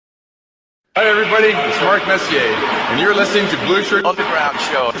Hi, everybody. It's Mark Messier, and you're listening to Blueshirt Underground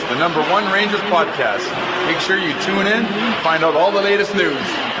Show, the #1 Rangers podcast. Make sure you tune in and find out all the latest news.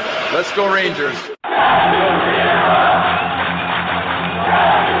 Let's go, Rangers.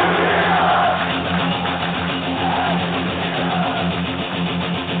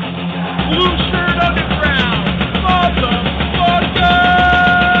 Blueshirt Underground, motherfucker!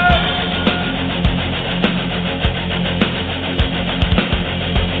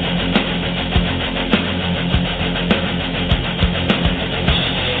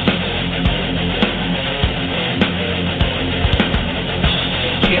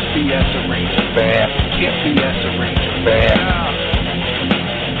 BS a Ranger fan. Can't BS a Ranger fan.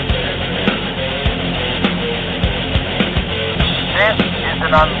 This is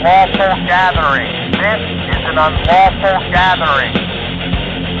an unlawful gathering. This is an unlawful gathering.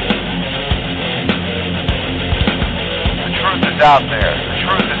 The truth is out there. The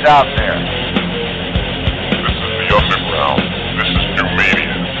truth is out there. This is the underground. This is new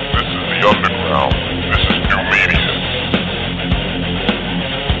media. This is the underground. This is new media.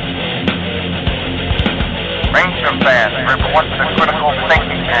 Ranger fans, report to the critical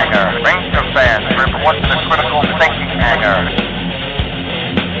thinking hangar. Ranger fans, report to the critical thinking hangar.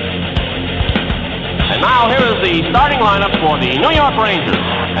 And now here is the starting lineup for the New York Rangers.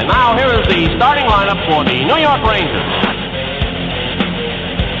 And now here is the starting lineup for the New York Rangers.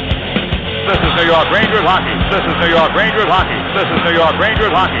 This is New York Rangers hockey. This is New York Rangers hockey. This is New York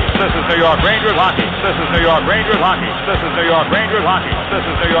Rangers hockey. This is New York Rangers hockey. This is New York Rangers hockey. This is New York Rangers hockey. This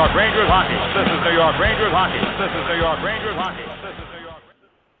is New York Rangers hockey. This is New York Rangers hockey. This is New York Rangers hockey. This is New York.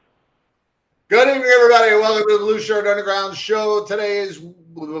 Good evening, everybody. Welcome to the Blueshirt Underground Show. Today is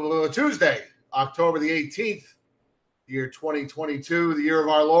Tuesday, October the 18th, year 2022, the year of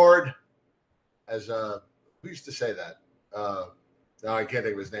our Lord. As who used to say that? No, I can't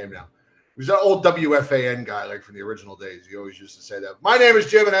think of his name now. He was an old WFAN guy, like from the original days. He always used to say that. My name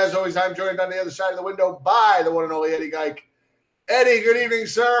is Jim, and as always, I'm joined on the other side of the window by the one and only Eddie Geik. Eddie, good evening,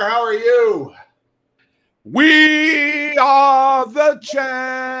 sir. How are you? We are the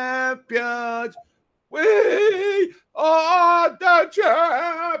champions. We are the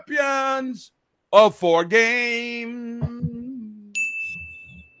champions of 4 games.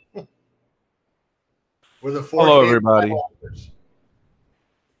 With a 4 Hello, game everybody. Islanders.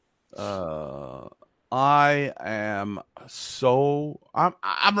 I am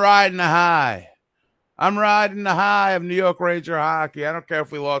I'm riding the high. I'm riding the high of New York Ranger hockey. I don't care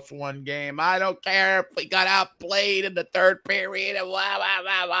if we lost 1 game. I don't care if we got outplayed in the third period. And wah.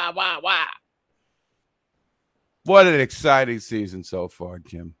 What an exciting season so far,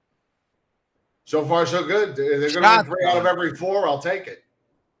 Jim. So far, so good. They're going to win 3 out of every 4. I'll take it.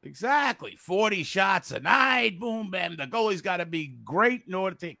 Exactly. 40 shots a night. Boom, bam. The goalie's got to be great in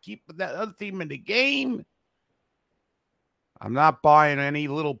order to keep that other team in the game. I'm not buying any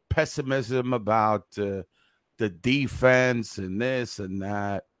little pessimism about the defense and this and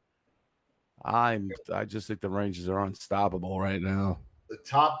that. I just think the Rangers are unstoppable right now. The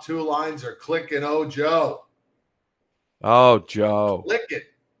top 2 lines are clicking. Oh, Joe. Oh, Joe. Click it.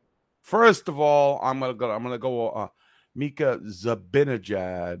 First of all, I'm gonna go Mika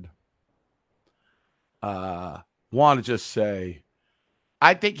Zibanejad. Want to just say,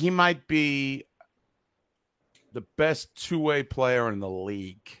 I think he might be the best 2-way player in the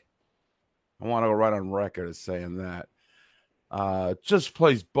league. I want to go right on record as saying that. Just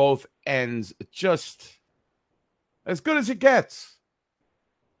plays both ends, just as good as it gets.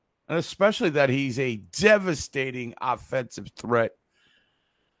 And especially that he's a devastating offensive threat.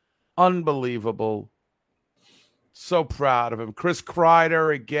 Unbelievable. So proud of him. Chris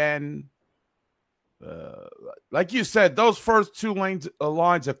Kreider again. Like you said, those first 2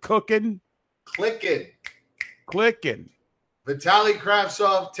 lines are cooking. Clicking. Vitaly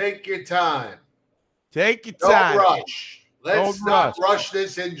Kravtsov, take your time. Take your time. Don't rush. Let's not rush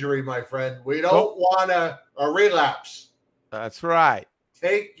this injury, my friend. We don't want a relapse. That's right.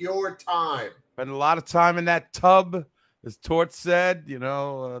 Take your time. Spend a lot of time in that tub, as Tort said. You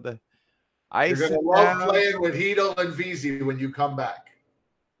know, the ice. You're going to love playing with Hedel and Vesey when you come back.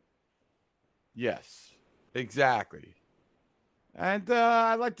 Yes, exactly. And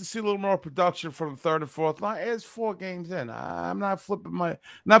I'd like to see a little more production from the third and fourth line. It's 4 games in. I'm not flipping my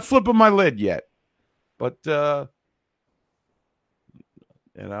lid yet. But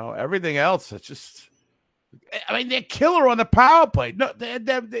everything else, it's just. I mean, they're killer on the power play. No, they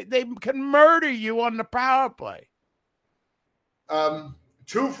can murder you on the power play. 2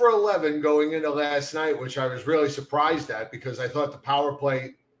 for 11 going into last night, which I was really surprised at because I thought the power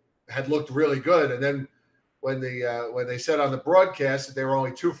play had looked really good. And then when they said on the broadcast that they were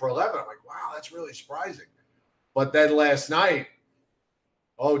only 2 for 11, I'm like, wow, that's really surprising. But then last night,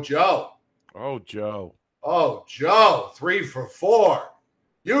 Joe, 3 for 4.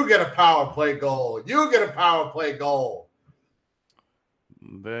 You get a power play goal. They're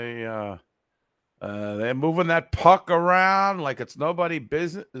moving that puck around like it's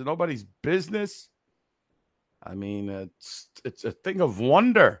nobody's business. I mean, it's a thing of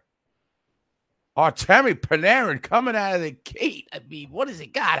wonder. Artemi Panarin coming out of the gate. I mean, what has he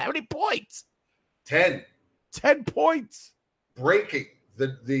got? How many points? 10. 10 points. Breaking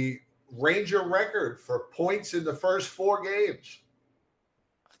the Ranger record for points in the first 4 games.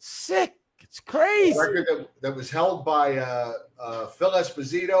 Sick. It's crazy. A record that was held by Phil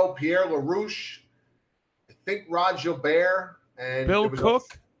Esposito, Pierre LaRouche, I think Rod Gilbert, and Bill Cook.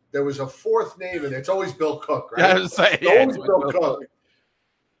 There was a fourth name, and it's always Bill Cook, right? Yeah, I was saying, always Bill Cook.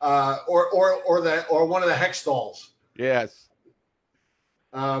 Or one of the Hextalls. Yes.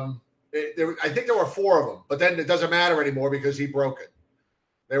 I think there were 4 of them, but then it doesn't matter anymore because he broke it.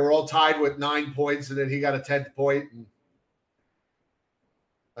 They were all tied with 9 points, and then he got a 10th point. And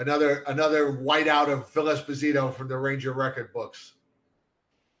another whiteout of Phil Esposito from the Ranger record books.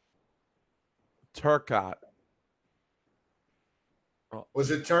 Turcotte.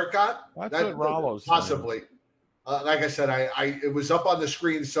 Was it Turcotte? That's what Rollo's possibly. Like I said, it was up on the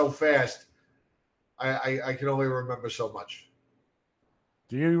screen so fast. I can only remember so much.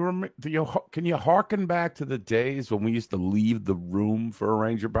 Can you hearken back to the days when we used to leave the room for a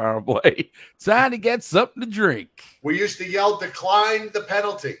Ranger power play? Time to get something to drink. We used to yell, "Decline the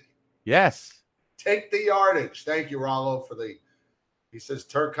penalty." Yes. Take the yardage. Thank you, Rollo, he says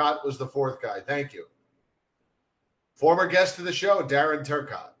Turcotte was the 4th guy. Thank you. Former guest of the show, Darren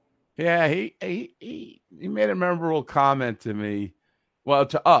Turcotte. Yeah, he made a memorable comment to me,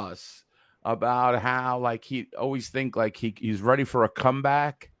 to us, about how like he always think like he's ready for a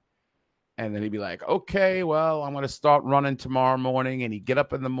comeback, and then he'd be like, okay, well, I'm going to start running tomorrow morning, and he'd get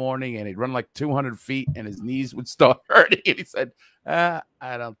up in the morning and he'd run like 200 feet and his knees would start hurting, and he said, I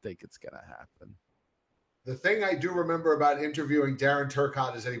don't think it's going to happen. The thing I do remember about interviewing Darren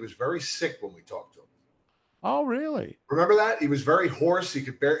Turcotte is that he was very sick when we talked to him. Oh, really? Remember that? He was very hoarse. He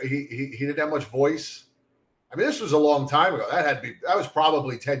didn't have much voice. I mean, this was a long time ago. That was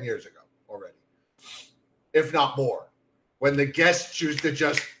probably 10 years ago already, if not more. When the guests used to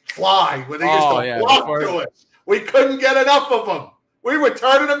just fly, when they used to flock to us, we couldn't get enough of them. We were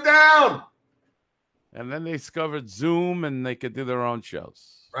turning them down. And then they discovered Zoom, and they could do their own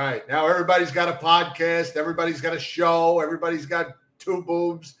shows. Right. Now everybody's got a podcast. Everybody's got a show. Everybody's got 2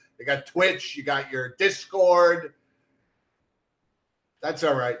 boobs. You got Twitch. You got your Discord. That's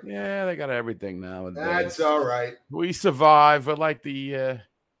all right. Yeah, they got everything now. That's all right. We survive. We're like the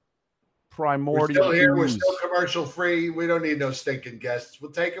primordial. We're still here. We're still commercial free. We don't need no stinking guests.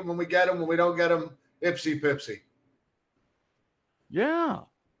 We'll take them when we get them. When we don't get them, ipsy pipsy. Yeah.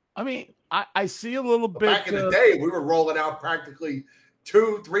 I mean, I see a little bit. Back in the day, we were rolling out practically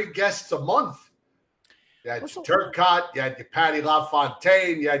 2-3 guests a month. You had your Turcotte, you had your Patty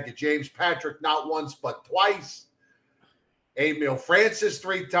LaFontaine, you had your James Patrick not once but twice, Emil Francis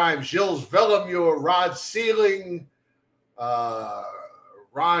 3 times, Gilles Villemure, Rod Sealing,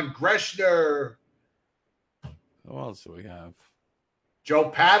 Ron Greshner. Who else do we have? Joe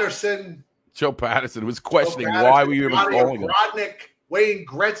Patterson. Joe Patterson was questioning why we were even calling him. Rodnick, Wayne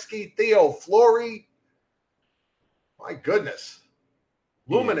Gretzky, Theo Fleury. My goodness.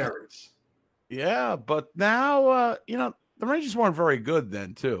 Luminaries. Yeah, but now, the Rangers weren't very good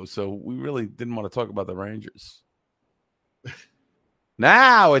then, too. So we really didn't want to talk about the Rangers.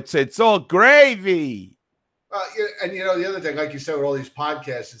 Now it's all gravy. And, the other thing, like you said, with all these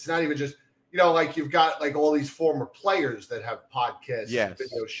podcasts, it's not even just, like you've got like all these former players that have podcasts and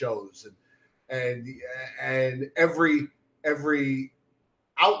video shows. And every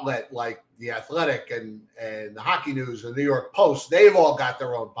outlet like The Athletic and the Hockey News and the New York Post, they've all got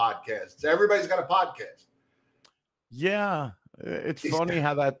their own podcasts. Everybody's got a podcast. Yeah. It's funny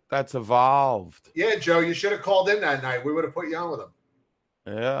how that's evolved. Yeah, Joe, you should have called in that night. We would have put you on with them.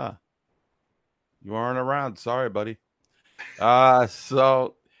 Yeah. You weren't around. Sorry, buddy.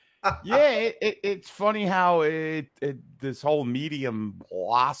 So yeah, it's funny how this whole medium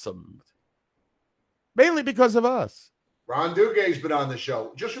blossomed. Mainly because of us. Ron Duguay's been on the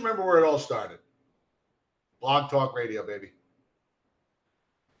show. Just remember where it all started. Blog Talk Radio, baby.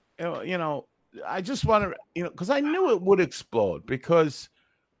 I just want to, because I knew it would explode, because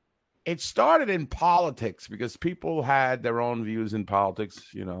it started in politics, because people had their own views in politics,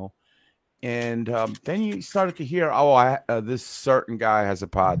 and then you started to hear, this certain guy has a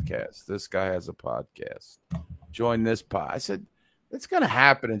podcast. This guy has a podcast. Join this pod. I said, It's going to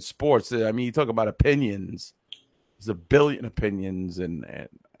happen in sports. I mean, you talk about opinions. There's a billion opinions, and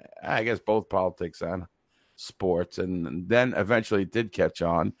I guess both politics and sports. And then eventually it did catch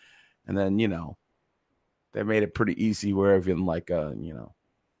on. And then, they made it pretty easy where even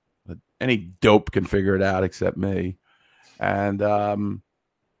any dope can figure it out except me. And so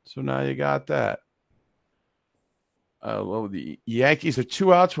now you got that. The Yankees are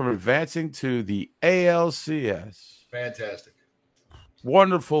 2 outs from advancing to the ALCS. Fantastic.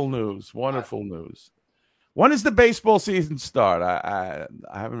 Wonderful news. Wonderful news. When does the baseball season start? I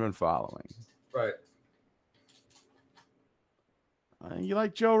haven't been following. Right. You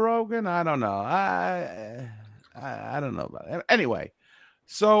like Joe Rogan? I don't know. I don't know about it. Anyway,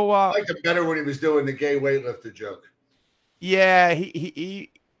 so I liked him better when he was doing the gay weightlifter joke. Yeah, he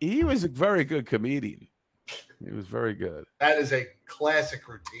was a very good comedian. He was very good. That is a classic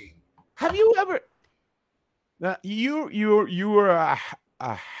routine. Have you ever? Now, you were a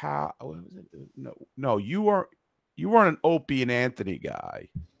what was it? No, you weren't an Opie and Anthony guy.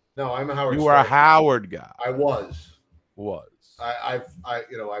 No, I'm a Howard. You were a Howard guy. I was. I've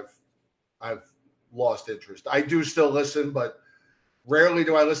lost interest. I do still listen, but rarely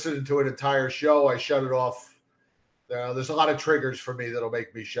do I listen to an entire show. I shut it off. There's a lot of triggers for me that'll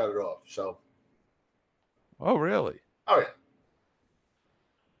make me shut it off. So. Oh, really? Oh, yeah.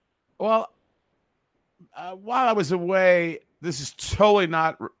 Well, while I was away, this is totally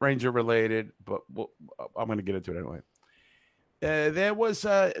not Ranger related, but I'm going to get into it anyway. There was,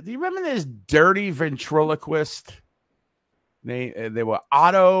 do you remember this dirty ventriloquist? They were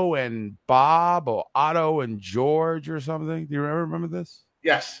Otto and Bob or Otto and George or something. Do you remember this?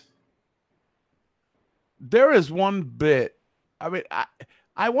 Yes. There is one bit. I mean,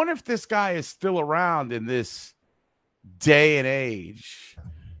 I wonder if this guy is still around in this day and age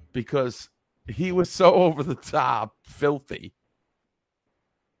because he was so over the top, filthy.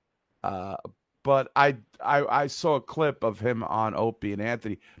 But I saw a clip of him on Opie and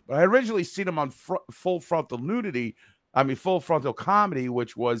Anthony, but I originally seen him on Full Frontal Comedy,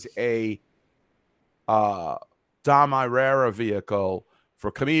 which was a Dom Irrera vehicle for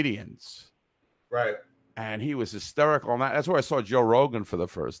comedians. Right. And he was hysterical on that. That's where I saw Joe Rogan for the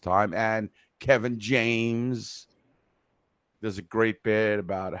first time. And Kevin James. There's a great bit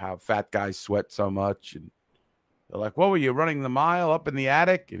about how fat guys sweat so much. And they're like, what were you running the mile up in the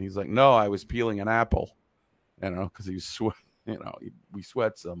attic? And he's like, no, I was peeling an apple. Because he sweat, we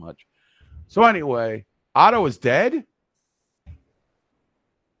sweat so much. So anyway, Otto is dead.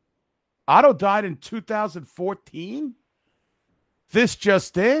 Otto died in 2014. This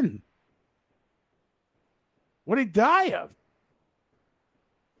just in. What did he die of?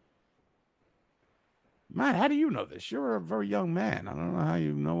 Man, how do you know this? You're a very young man. I don't know how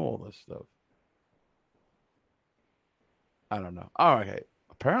you know all this stuff. I don't know. All right.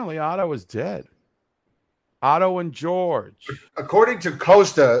 Apparently, Otto is dead. Otto and George. According to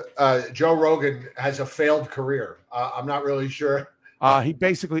Costa, Joe Rogan has a failed career. I'm not really sure. He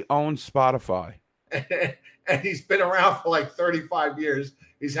basically owns Spotify. And he's been around for like 35 years.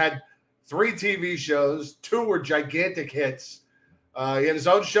 He's had 3 TV shows. 2 were gigantic hits. He had his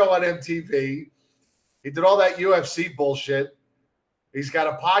own show on MTV. He did all that UFC bullshit. He's got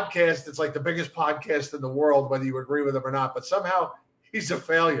a podcast that's like the biggest podcast in the world, whether you agree with him or not. But somehow he's a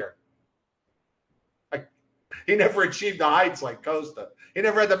failure. He never achieved the heights like Costa. He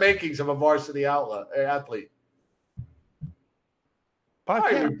never had the makings of a varsity athlete.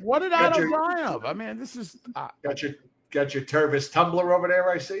 What did Otto die of? I mean, this is got your Tervis tumbler over there.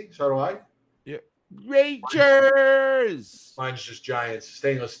 I see. So do I. Yeah, Rangers. Mine's just Giants,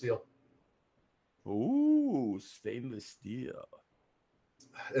 stainless steel. Ooh, stainless steel.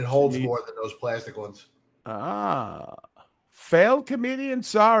 It holds more than those plastic ones. Failed comedian.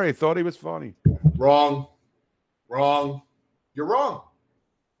 Sorry, thought he was funny. Wrong. You're wrong.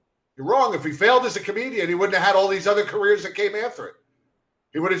 If he failed as a comedian, he wouldn't have had all these other careers that came after it.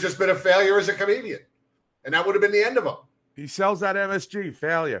 He would have just been a failure as a comedian. And that would have been the end of him. He sells that MSG.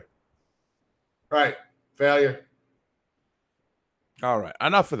 Failure. Right. Failure. All right.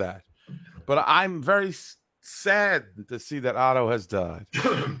 Enough of that. But I'm very sad to see that Otto has died.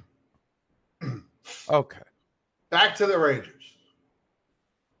 Okay. Back to the Rangers.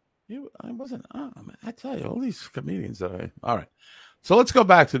 I tell you, all these comedians are all right. So let's go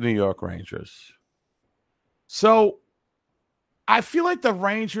back to the New York Rangers. So I feel like the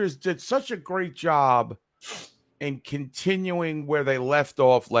Rangers did such a great job in continuing where they left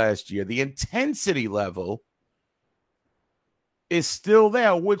off last year. The intensity level is still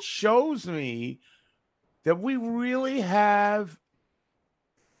there, which shows me that we really have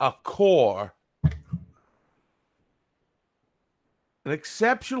a core an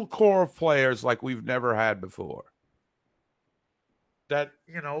exceptional core of players like we've never had before. That,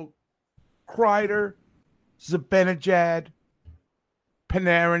 Kreider, Zibanejad,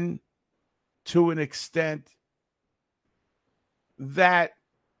 Panarin, to an extent, that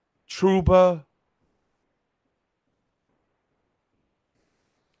Trouba,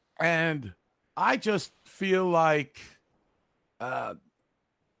 and I just feel like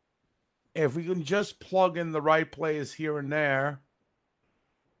if we can just plug in the right players here and there,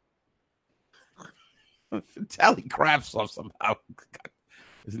 Vitaly Kravtsov somehow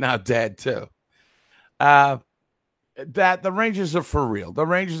is now dead too. That the Rangers are for real. The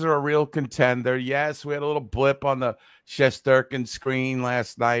Rangers are a real contender. Yes, we had a little blip on the Shesterkin screen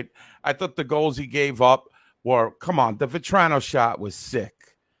last night. I thought the goals he gave up were, come on, the Vetrano shot was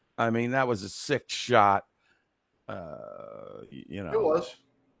sick. I mean, that was a sick shot. It was.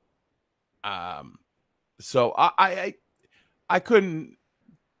 So I couldn't,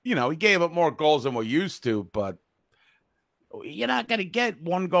 he gave up more goals than we're used to, but you're not going to get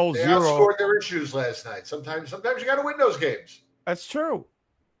 1 goal, they 0. outscored their issues last night. Sometimes you got to win those games. That's true.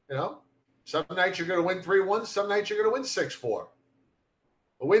 Some nights you're going to win 3-1. Some nights you're going to win 6-4.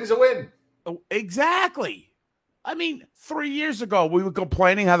 A win's a win. Oh, exactly. I mean, 3 years ago, we were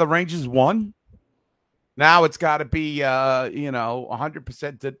complaining how the Rangers won. Now it's got to be,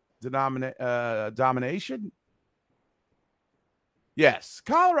 100% domination. Yes,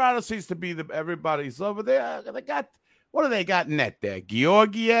 Colorado seems to be everybody's over there. They got, what do they got in net there?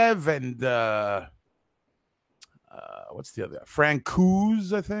 Georgiev and what's the other?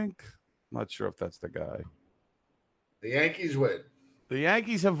 Francouz, I think. I'm not sure if that's the guy. The Yankees win. The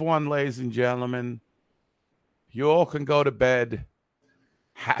Yankees have won, ladies and gentlemen. You all can go to bed.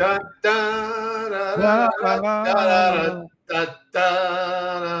 Wow,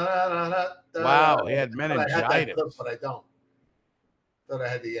 he had meningitis. But I don't. Thought I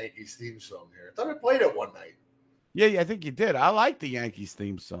had the Yankees theme song here. I thought I played it one night. Yeah, I think you did. I like the Yankees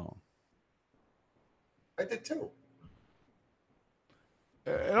theme song. I did too.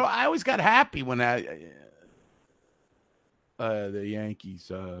 I always got happy when the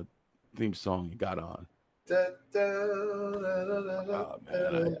Yankees theme song got on. Oh,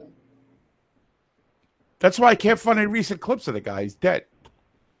 man, that's why I can't find any recent clips of the guy. He's dead.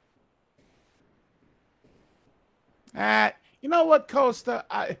 You know what, Costa?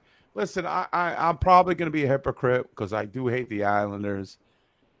 I'm probably going to be a hypocrite because I do hate the Islanders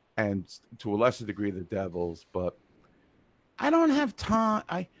and to a lesser degree the Devils, but I don't have time.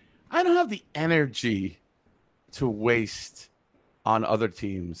 I don't have the energy to waste on other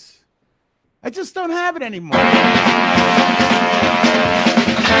teams. I just don't have it anymore.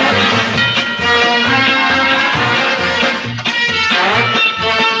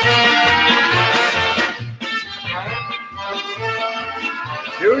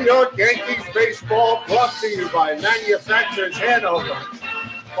 New York Yankees baseball brought to you by Manufacturers Hanover,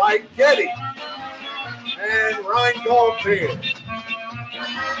 by Getty, and Rheingold Beer.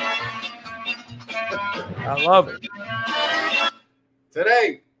 I love it.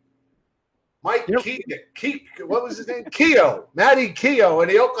 Today, Mike what was his name? Matty Keough and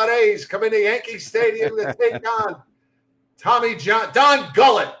the Oakland A's come into Yankee Stadium to take on Don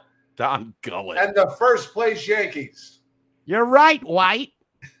Gullett. Don Gullett. And the first place Yankees. You're right, White.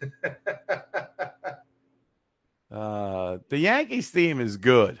 The Yankees theme is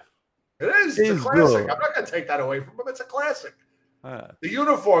good. It is. It's a classic. Good. I'm not going to take that away from them. It's a classic. The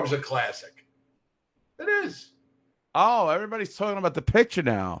uniform's a classic. It is. Oh, everybody's talking about the picture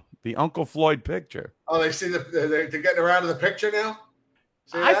now. The Uncle Floyd picture. Oh, they see they're getting around to the picture now?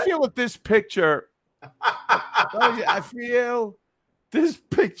 I feel with this picture, I feel this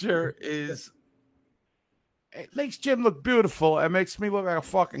picture is, it makes Jim look beautiful. It makes me look like a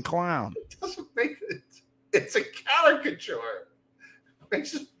fucking clown. It doesn't make it. It's a caricature.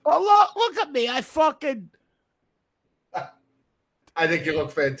 Look at me. I think you look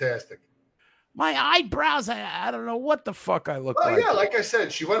fantastic. My eyebrows, I don't know what the fuck I look like. Oh, yeah, like I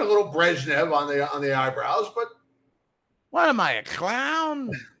said, she went a little Brezhnev on the eyebrows, but... What am I, a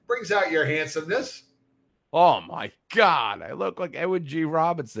clown? Brings out your handsomeness. Oh, my God. I look like Edward G.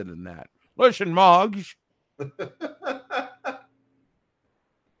 Robinson in that. Listen, Moggs.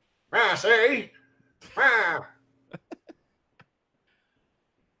 See?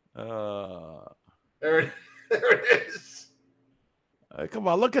 There it is. Come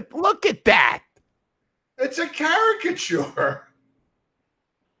on, look at that. It's a caricature.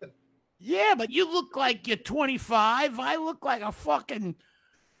 Yeah, but you look like you're 25. I look like a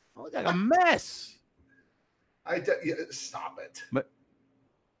mess. Stop it. But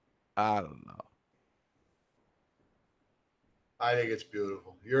I don't know. I think it's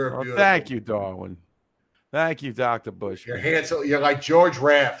beautiful. You're a beautiful. Thank you, Darwin. Thank you, Dr. Bush. You're handsome. You're like George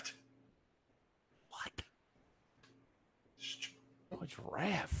Raft. George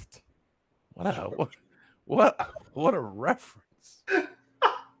Raft. What a reference.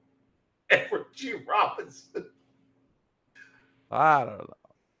 Edward G. Robinson. I don't know.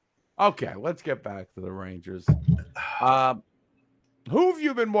 Okay, let's get back to the Rangers. Who have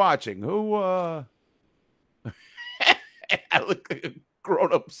you been watching? Who I look like a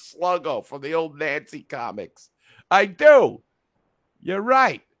grown-up sluggo from the old Nancy comics. I do. You're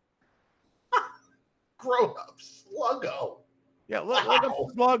right. Grown-up sluggo. Yeah, look at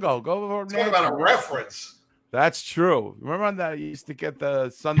Sluggo. Go over Talk about a reference. That's true. Remember when that you used to get the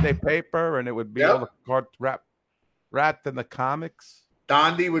Sunday paper and it would be all the card wrapped in the comics?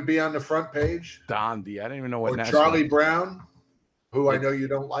 Dondi would be on the front page. Dondi. I didn't even know what. Or Charlie Brown, who I know you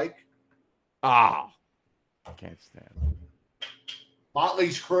don't like. I can't stand it.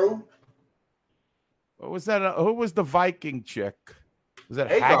 Motley's Crew. What was that? Who was the Viking chick? Was that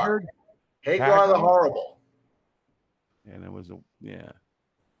Hagar. Haggard? Hagar the Horrible. And it was That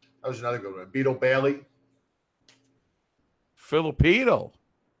was another good one. Beetle Bailey. Filipino.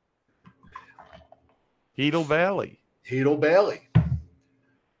 Heedle Bailey.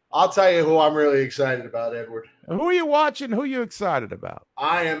 I'll tell you who I'm really excited about, Edward. Who are you watching? Who are you excited about?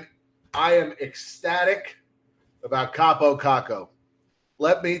 I am ecstatic about Capo Caco.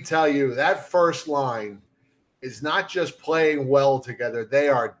 Let me tell you, that first line is not just playing well together. They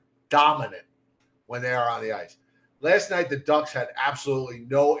are dominant when they are on the ice. Last night, the Ducks had absolutely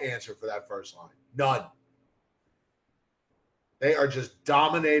no answer for that first line. None. They are just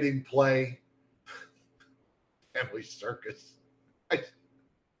dominating play. Emily Circus.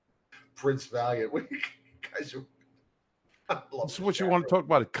 Prince Valiant. What you guys are. This is what you want to talk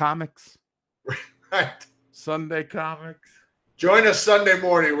about? Comics? Right. Sunday comics? Join us Sunday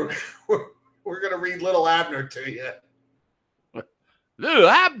morning. We're going to read Little Abner to you. Little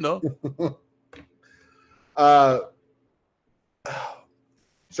Abner?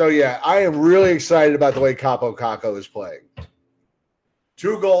 So, yeah, I am really excited about the way Capo Caco is playing.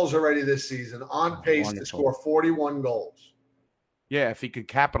 2 goals already this season, on pace to score 41 goals. Yeah, if he could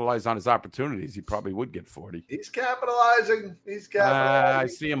capitalize on his opportunities, he probably would get 40. He's capitalizing. I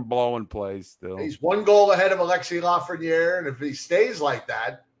see him blowing plays still. He's 1 goal ahead of Alexis Lafreniere, and if he stays like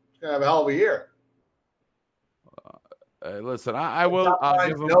that, he's going to have a hell of a year. Listen, I'll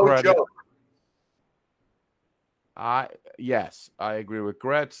give him no credit. Joke. Yes, I agree with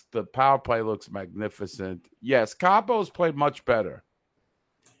Gretz. The power play looks magnificent. Yes, Capo's played much better.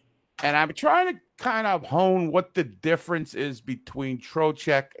 And I'm trying to kind of hone what the difference is between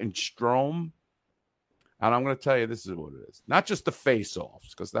Trocheck and Strome. And I'm going to tell you, this is what it is. Not just the face-offs,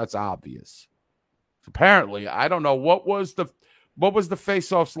 because that's obvious. Apparently, I don't know, what was the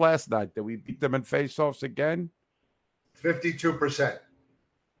face-offs last night? Did we beat them in face-offs again? 52%.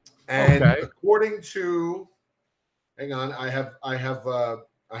 And according to, hang on, I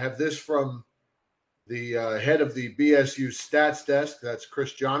have this from the head of the BSU stats desk. That's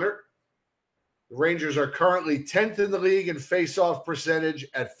Chris Johnert. The Rangers are currently 10th in the league in face-off percentage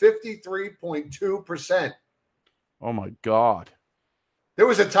at 53.2%. Oh, my God. There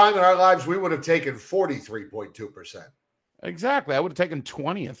was a time in our lives we would have taken 43.2%. Exactly. I would have taken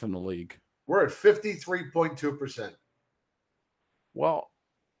 20th in the league. We're at 53.2%. Well,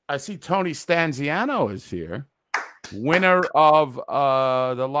 I see Tony Stanziano is here. Winner of the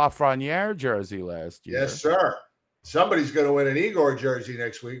Lafreniere jersey last year. Yes, sir. Somebody's going to win an Igor jersey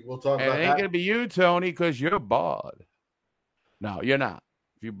next week. We'll talk about that. It ain't going to be you, Tony, because you're barred. No, you're not.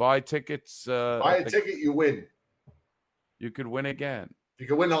 If you buy tickets... buy a ticket, you win. You could win again. You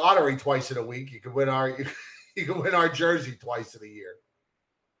can win the lottery twice in a week. You can win our jersey twice in a year.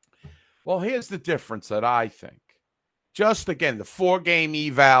 Well, here's the difference that I think. Just, again, the 4-game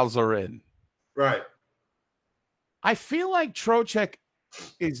evals are in. Right. I feel like Trocheck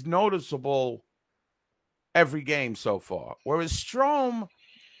is noticeable every game so far. Whereas Strome,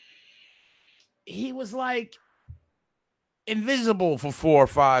 he was like invisible for 4 or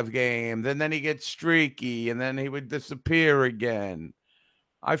 5 games, and then he gets streaky, and then he would disappear again.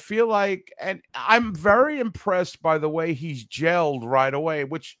 I feel like, and I'm very impressed by the way he's gelled right away,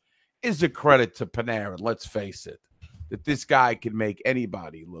 which is a credit to Panarin, let's face it, that this guy can make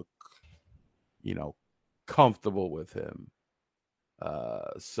anybody look, comfortable with him.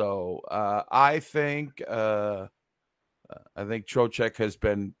 So I think Trocheck has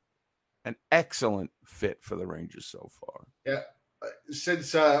been an excellent fit for the Rangers so far. Yeah.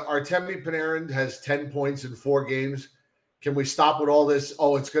 Since Artemi Panarin has 10 points in 4 games, can we stop with all this?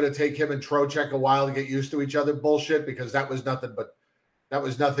 Oh, it's going to take him and Trocheck a while to get used to each other bullshit, because that was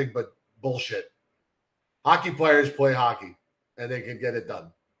nothing but bullshit. Hockey players play hockey, and they can get it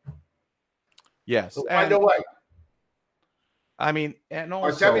done. Yes, So find a way. I mean, and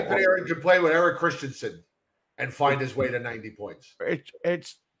also Artemi Panarin can play with Eric Christensen and find his way to 90 points.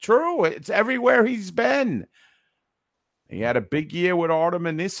 It's true. It's everywhere he's been. He had a big year with Artem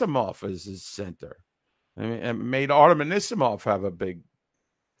Anisimov as his center. I mean, it made Artem Anisimov have a big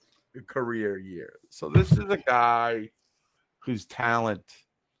career year. So this is a guy whose talent.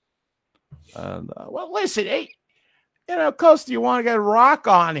 Well, listen, hey, Costa, you want to get Rock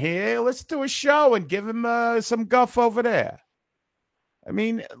on here? Let's do a show and give him some guff over there. I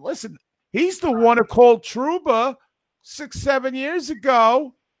mean, listen, he's the one who called Trouba 6-7 years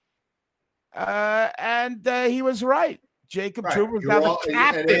ago, and he was right. Jacob Trouba was now the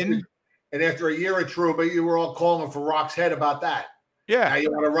captain. And after a year of Trouba, you were all calling for Rock's head about that. Yeah. Now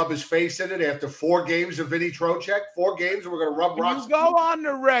you want to rub his face in it after 4 games of Vinny Trocheck? 4 games, we're going to rub Rock's. You go on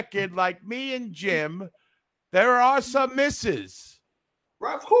the record like me and Jim. There are some misses.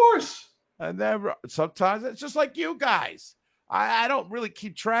 Right, of course. And then sometimes it's just like you guys. I don't really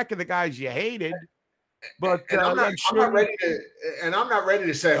keep track of the guys you hated. But I'm not ready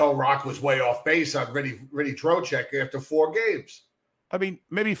to say, oh, Rock was way off base on Vinny Trocheck after 4 games. I mean,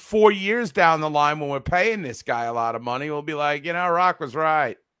 maybe 4 years down the line when we're paying this guy a lot of money, we'll be like, Rock was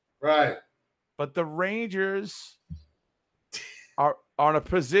right. Right. But the Rangers are in a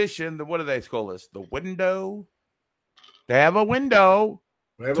position, what do they call this? The window? They have a window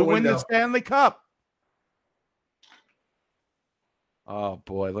to win the Stanley Cup. Oh,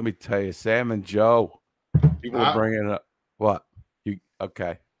 boy, let me tell you, Sam and Joe, people are bringing it up. What?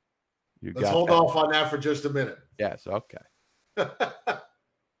 Okay. Let's hold off on that for just a minute. Yes, okay.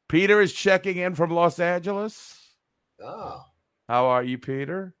 Peter is checking in from Los Angeles. Oh. How are you,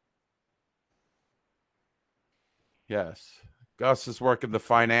 Peter? Yes. Gus is working the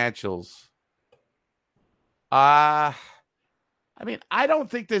financials. I mean, I don't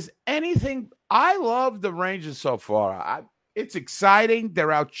think there's anything. I love the Rangers so far. It's exciting.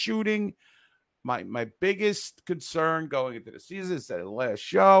 They're out shooting. My biggest concern going into the season is that the last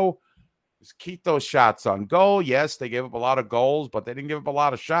show is keep those shots on goal. Yes, they gave up a lot of goals, but they didn't give up a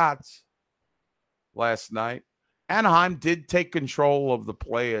lot of shots last night. Anaheim did take control of the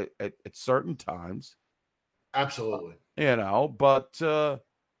play at certain times. Absolutely. But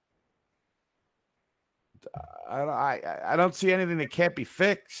I don't see anything that can't be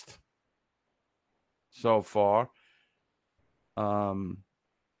fixed so far. I've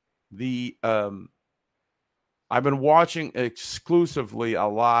been watching exclusively a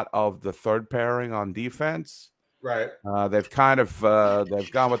lot of the third pairing on defense. Right. They've gone with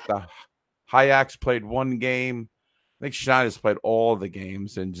the Hayek's played 1 game. I think Schneider's played all the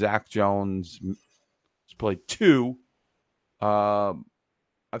games, and Zach Jones has played 2. I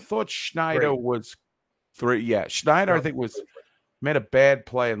thought Schneider was 3. Yeah, Schneider, I think, made a bad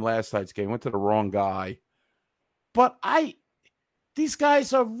play in last night's game. Went to the wrong guy. But these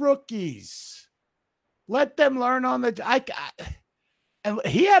guys are rookies. Let them learn on and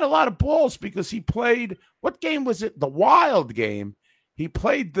he had a lot of balls because he played, what game was it? The Wild game. He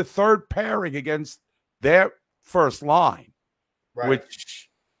played the third pairing against their first line, right, which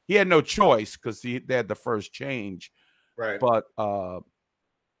he had no choice because they had the first change. Right. But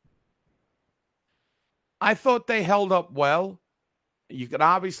I thought they held up well. You can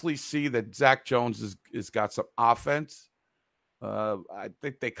obviously see that Zach Jones has got some offense. I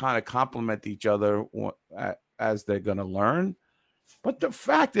think they kind of complement each other as they're going to learn. But the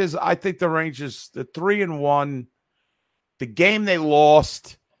fact is, I think the Rangers, the 3-1, the game they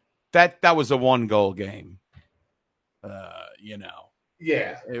lost, that was a 1-goal game.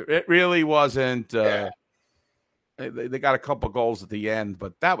 Yeah. It really wasn't. They got a couple goals at the end,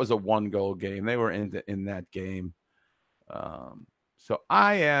 but that was a 1-goal game. They were in that game. So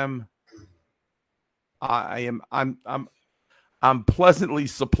I'm pleasantly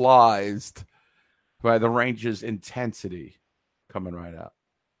surprised by the Rangers' intensity coming right out.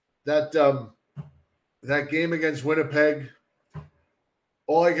 That game against Winnipeg,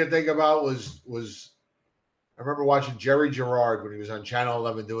 all I could think about was I remember watching Jerry Girard when he was on Channel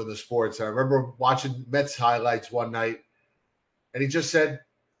 11 doing the sports. And I remember watching Mets highlights one night, and he just said,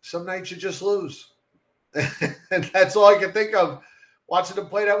 some nights you just lose. And that's all I could think of watching them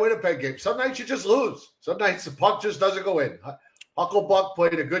play that Winnipeg game. Some nights you just lose. Some nights the puck just doesn't go in. Hucklebuck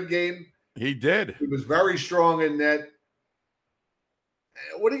played a good game. He did. He was very strong in net.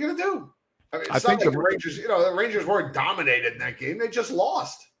 What are you going to do? I mean, it's not like the Rangers, the Rangers weren't dominated in that game. They just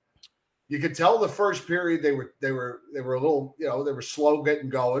lost. You could tell the first period they were a little, they were slow getting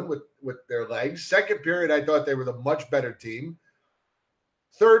going with their legs. Second period, I thought they were the much better team.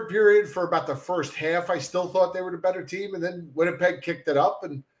 Third period, for about the first half, I still thought they were the better team, and then Winnipeg kicked it up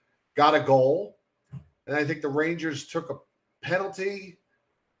and got a goal. And I think the Rangers took a penalty,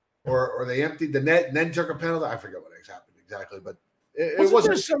 or they emptied the net and then took a penalty. I forget what happened exactly, but it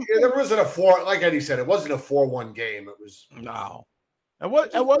wasn't. There wasn't a 4. Like Eddie said, it wasn't a 4-1 game. It was no. And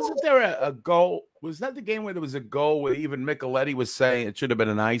wasn't there a goal? Was that the game where there was a goal where even Micheletti was saying it should have been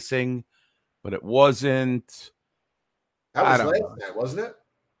an icing, but it wasn't? That was last night, wasn't it?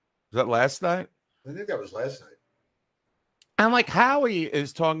 Was that last night? I think that was last night. And like Howie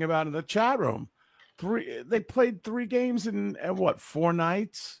is talking about in the chat room, they played 3 games in what, 4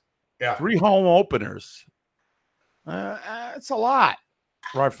 nights? Yeah, 3 home openers. It's a lot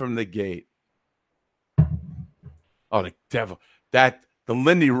right from the gate. Oh, the devil! The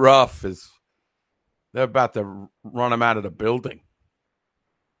Lindy Ruff they're about to run him out of the building.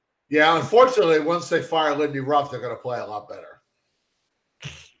 Yeah, unfortunately, once they fire Lindy Ruff, they're going to play a lot better.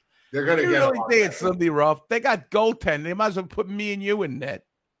 They're going to get. Really think it's Lindy Ruff? They got goaltending. They might as well put me and you in net.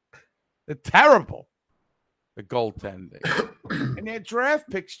 They're terrible. The goaltending and their draft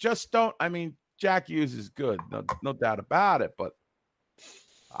picks just don't. I mean, Jack Hughes is good, no doubt about it. But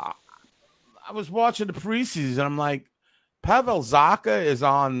I was watching the preseason. I'm like, Pavel Zacha is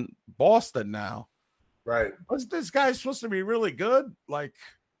on Boston now. Right. Wasn't this guy supposed to be really good? Like,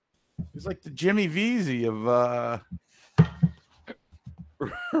 he's like the Jimmy Vesey of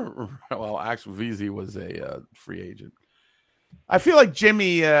well, actually Vesey was a free agent. I feel like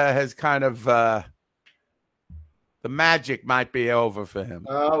Jimmy has kind of the magic might be over for him.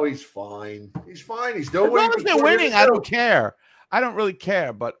 Oh, he's fine. He's fine. He's doing as long as they're winning, I don't care. I don't really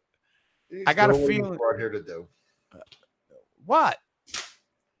care, but I got a feeling we're here to do. What?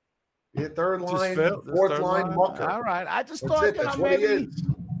 Yeah, third line, fourth line, mucker. All right. I just That's thought it. That's what he is.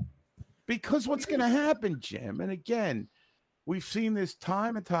 Because what's going to happen, Jim? And again, we've seen this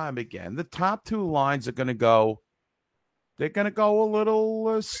time and time again. The top 2 lines are going to go. They're going to go a little.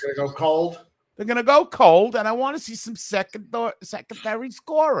 They're going to go cold. They're going to go cold, and I want to see some secondary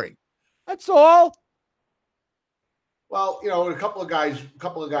scoring. That's all. Well, a couple of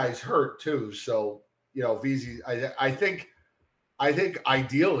guys hurt too. So Vesey. I think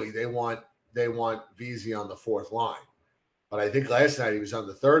ideally they want Vesey on the 4th line, but I think last night he was on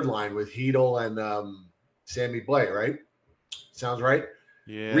the 3rd line with Hedel and Sammy Blais. Right? Sounds right.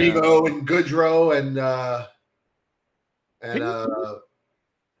 Yeah. Revo and Goodrow and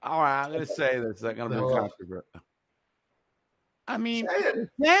all right, I'm going to say this. I'm going to be controversial. I mean,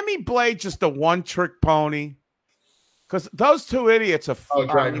 Sammy Blais just a one-trick pony. Because those 2 idiots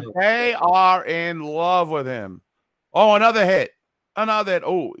they are in love with him. Oh, another hit.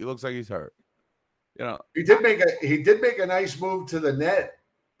 Oh, he looks like he's hurt. He did make a nice move to the net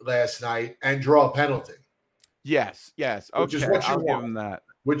last night and draw a penalty. Yes. Okay, which is what you I'll want. give him that.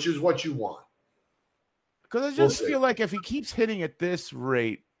 Which is what you want. Because I just feel like if he keeps hitting at this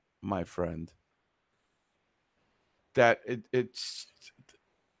rate, my friend, that it's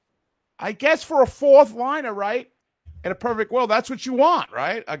I guess for a 4th liner, right? In a perfect world, that's what you want,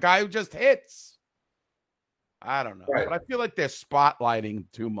 right? A guy who just hits. I don't know. Right. But I feel like they're spotlighting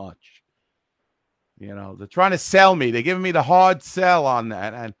too much. They're trying to sell me. They're giving me the hard sell on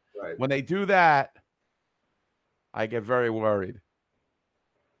that. And when they do that, I get very worried.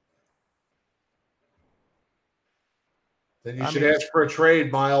 Then you should ask for a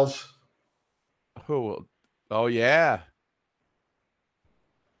trade, Miles. Who? Oh, yeah.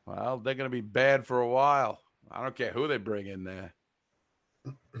 Well, they're going to be bad for a while. I don't care who they bring in there.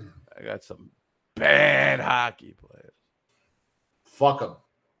 I got some bad hockey players. Fuck them.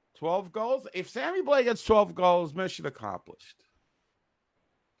 12 goals? If Sammy Blais gets 12 goals, mission accomplished.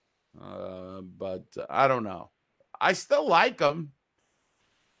 But I don't know. I still like him.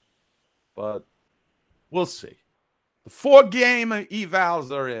 But we'll see. The 4-game evals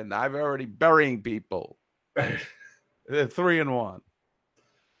are in. I'm already burying people. They're 3-1.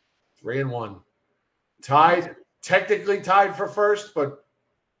 3-1. Technically tied for first, but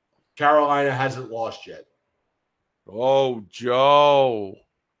Carolina hasn't lost yet. Oh, Joe.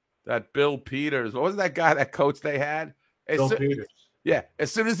 That Bill Peters. What was that guy, that coach they had? Bill Peters. Yeah.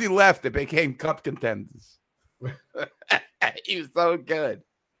 As soon as he left, it became cup contenders. He was so good.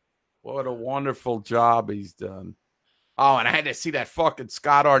 What a wonderful job he's done. Oh, and I had to see that fucking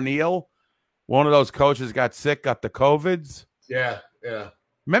Scott Arneal. One of those coaches got sick, got the COVIDs. Yeah.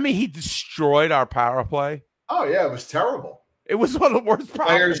 Remember he destroyed our power play? Oh, yeah. It was terrible. It was one of the worst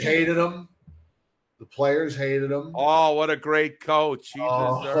players hated him. The players hated him. Oh, what a great coach. He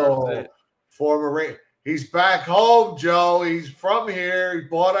deserves it. Former Ranger. He's back home, Joe. He's from here. He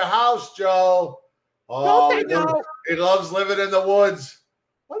bought a house, Joe. Oh, he loves living in the woods.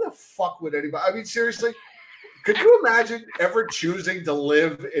 Why the fuck would anybody? I mean, seriously, could you imagine ever choosing to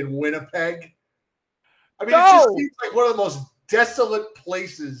live in Winnipeg? I mean, It just seems like one of the most desolate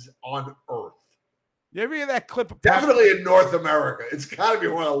places on earth. You ever hear that clip of Definitely in North America. It's got to be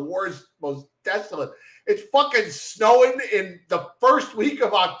one of the worst, most desolate. It's fucking snowing in the first week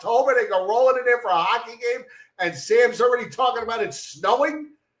of October. They go rolling in there for a hockey game, and Sam's already talking about it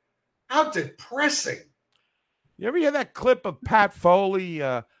snowing. How depressing. You ever hear that clip of Pat Foley,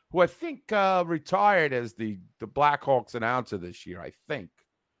 who I think retired as the Blackhawks announcer this year, I think.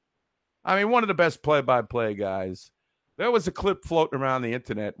 I mean, one of the best play-by-play guys. There was a clip floating around the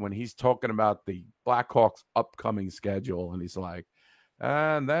internet when he's talking about the Blackhawks' upcoming schedule, and he's like,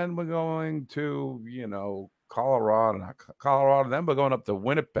 and then we're going to, Colorado, then we're going up to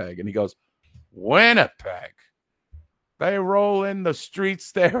Winnipeg. And he goes, Winnipeg? They roll in the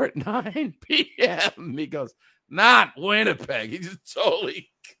streets there at 9 p.m. He goes, not Winnipeg. He just totally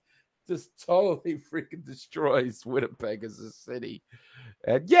freaking destroys Winnipeg as a city.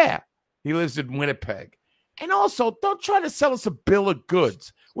 And yeah, he lives in Winnipeg. And also, don't try to sell us a bill of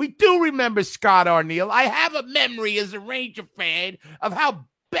goods. We do remember Scott Arniel. I have a memory as a Ranger fan of how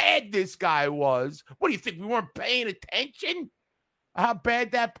bad this guy was. What do you think? We weren't paying attention? How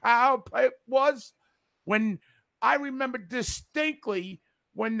bad that power play was? When I remember distinctly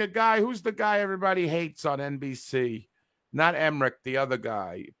when who's the guy everybody hates on NBC? Not Emmerich, the other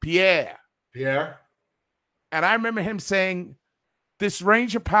guy, Pierre. And I remember him saying, this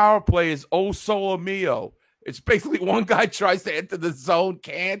Ranger power play is oh solo mio. It's basically one guy tries to enter the zone,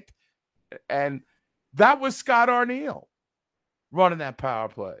 can't. And that was Scott Arniel running that power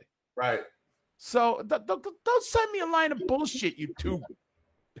play. Right. So don't send me a line of bullshit, you two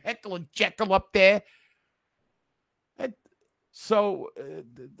Heckle and Jekyll up there. So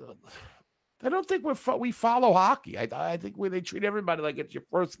I don't think we follow hockey. I think they treat everybody like it's your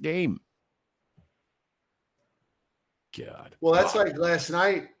first game. God. Well, that's like last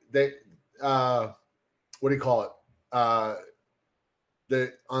night. They what do you call it? On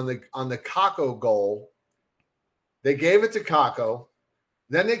the Kakko goal, they gave it to Kakko.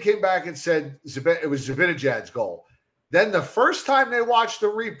 Then they came back and said it was Zibanejad's goal. Then the first time they watched the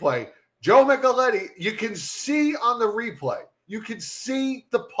replay, Joe Micheletti, you can see on the replay, you can see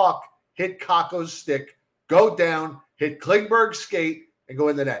the puck hit Kakko's stick, go down, hit Klingberg's skate, and go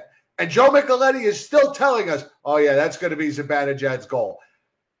in the net. And Joe Micheletti is still telling us, oh, yeah, that's going to be Zibanejad's goal.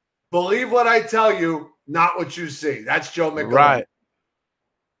 Believe what I tell you, not what you see. That's Joe Micheletti. Right.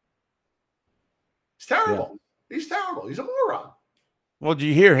 He's terrible. Yeah. He's terrible. He's a moron. Well, do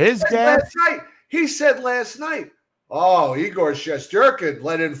you hear his dad? He said last night, oh, Igor Shesterkin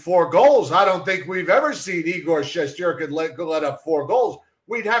let in 4 goals. I don't think we've ever seen Igor Shesterkin let up 4 goals.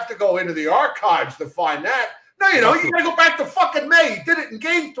 We'd have to go into the archives to find that. No, you got to go back to fucking May. He did it in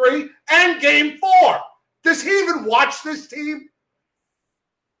game 3 and game 4. Does he even watch this team?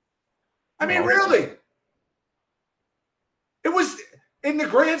 I mean, really? It was, in the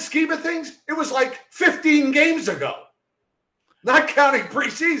grand scheme of things, it was like 15 games ago. Not counting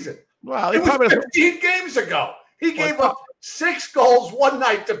preseason. Well, it was 15 games ago. He gave up 6 goals one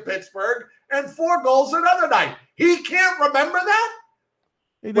night to Pittsburgh and 4 goals another night. He can't remember that?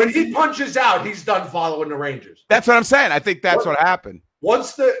 When he punches out, he's done following the Rangers. That's what I'm saying. I think that's what happened.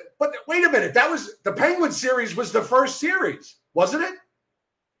 But wait a minute. That was the Penguin series was the first series, wasn't it?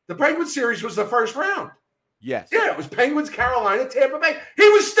 The Penguin series was the first round. Yes. Yeah, it was Penguins, Carolina, Tampa Bay. He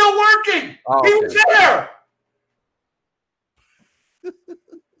was still working. Oh, he was there.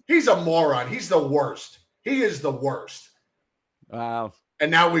 He's a moron. He's the worst. He is the worst. Wow. And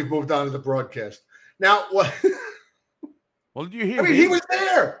now we've moved on to the broadcast. Now, what? Well, did you hear? I mean, he was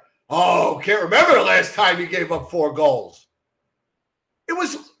there. Oh, can't remember the last time he gave up 4 goals. It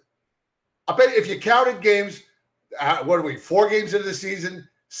was, I bet if you counted games, what are we, 4 games into the season,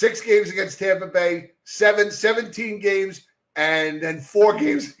 6 games against Tampa Bay, 17 games, and then 4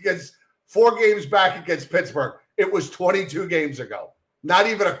 games back against Pittsburgh. It was 22 games ago. Not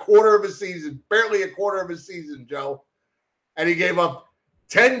even a quarter of a season, barely a quarter of a season, Joe. And he gave up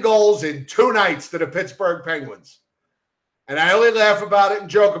 10 goals in 2 nights to the Pittsburgh Penguins. And I only laugh about it and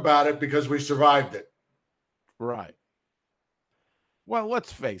joke about it because we survived it. Right. Well,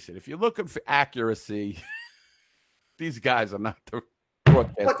 let's face it. If you're looking for accuracy, these guys are not the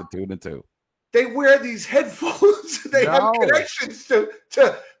broadcast to tune into. They wear these headphones. They have connections to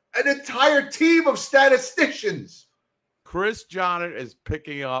an entire team of statisticians. Chris Johnner is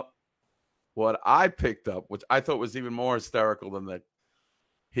picking up what I picked up, which I thought was even more hysterical than that.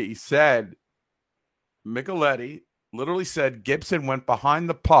 He said Micheletti literally said Gibson went behind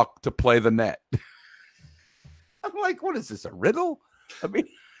the puck to play the net. I'm like, what is this, a riddle? I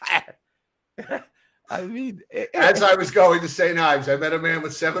mean, as I was going to St. Ives, I met a man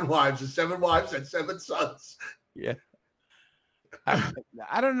with 7 wives, and 7 wives and 7 sons. Yeah.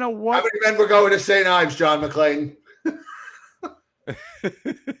 I don't know what. How many men were going to St. Ives, John McClane?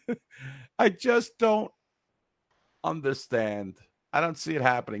 I just don't understand. I don't see it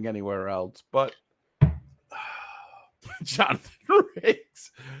happening anywhere else. But Jonathan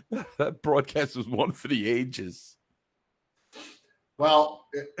Riggs, that broadcast was one for the ages. Well,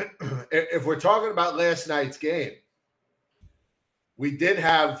 if we're talking about last night's game, we did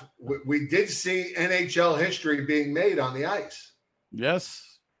see NHL history being made on the ice.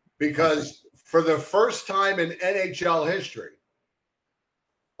 Yes. Because for the first time in NHL history,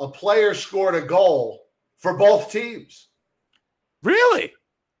 a player scored a goal for both teams. Really?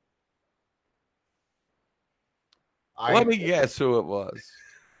 Let me guess who it was.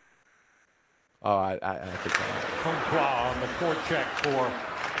 Oh, I think Comtois on the forecheck for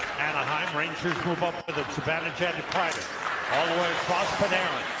Anaheim. Rangers move up with its advantage at Kreider. All the way across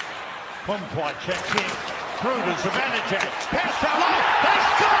Panarin. Comtois checks in. Through to Zibanejad. Pass down low. They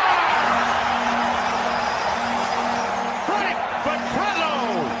score! Frank Vatrano!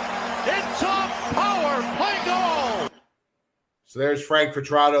 It's a power play goal! So there's Frank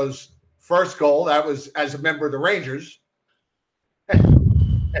Vatrano's first goal. That was as a member of the Rangers.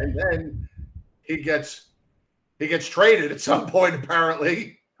 And then he gets traded at some point,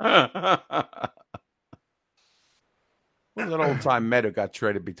 apparently. Who's that old-time Met who got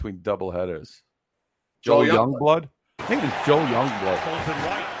traded between doubleheaders? Joe Youngblood? I think it was Joe Youngblood. Colton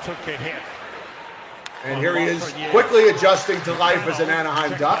White took a hit. And here he is, quickly adjusting to life as an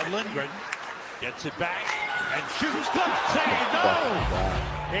Anaheim Duck. Lindgren gets it back and shoots. Glove save, no!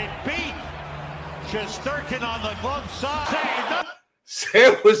 It beat Shesterkin on the glove side. Save, no!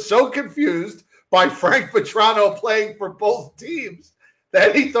 Sam was so confused by Frank Vatrano playing for both teams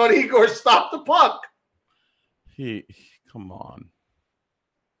that he thought Igor stopped the puck. Come on.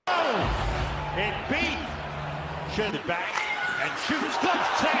 Oh, it beat. Should it back and shoots. Glove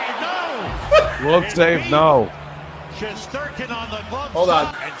save, no. Glove save, no. Shesterkin on the glove Hold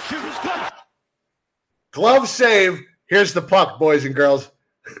on. and shoots. Glove save. Here's the puck, boys and girls.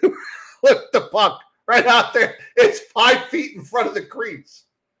 Look, the puck right out there. It's 5 feet in front of the crease.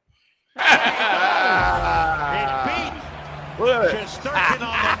 It beat. Shesterkin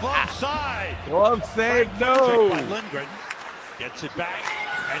on the glove side. Glove save, no. By Lindgren gets it back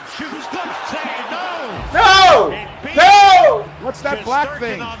and shoots. Glove save, no. No! It beat. No! What's that black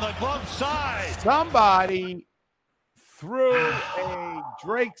thing? On the glove side. Somebody threw a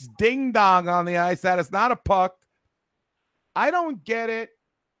Drake's ding dong on the ice. That is not a puck. I don't get it.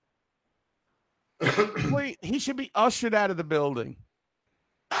 Wait, he should be ushered out of the building.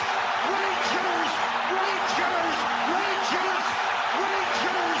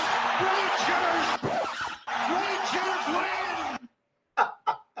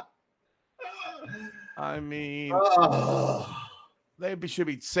 I mean, they should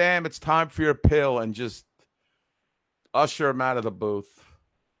be, Sam, it's time for your pill, and just usher him out of the booth.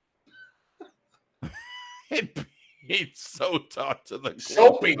 It's so tart to the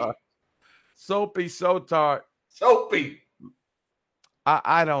Soapy. Soapy, so tart. Soapy.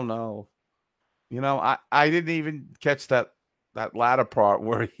 I don't know. You know, I didn't even catch that latter part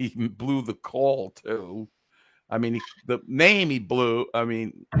where he blew the call too. I mean, the name he blew. I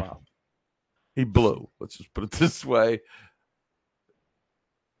mean, well, he blew. Let's just put it this way.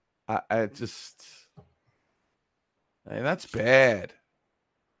 I just, hey, that's bad.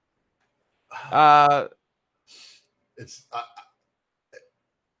 It's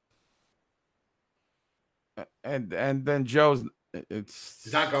and then Joe's. He's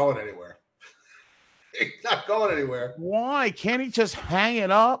not going anywhere. He's not going anywhere. Why can't he just hang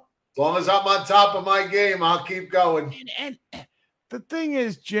it up? As long as I'm on top of my game, I'll keep going. And the thing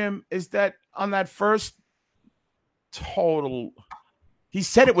is, Jim, is that on that first total, he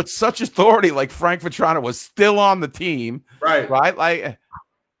said it with such authority, like Frank Vatrano was still on the team, right? Like,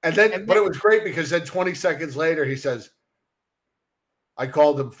 but it was great because then 20 seconds later he says, "I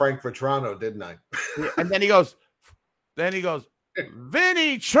called him Frank Vatrano, didn't I?" And then he goes,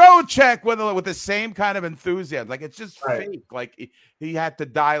 Vinny Trocheck with the same kind of enthusiasm. Like, it's just fake. Like he had to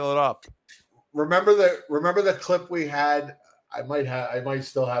dial it up. Remember the clip we had? I might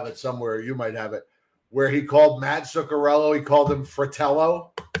still have it somewhere. You might have it, where he called Matt Zuccarello. He called him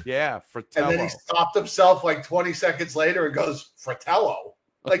Fratello. Yeah, Fratello. And then he stopped himself like 20 seconds later and goes, Fratello.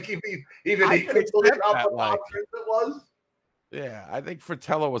 Like even he couldn't believe how preposterous it was. Yeah, I think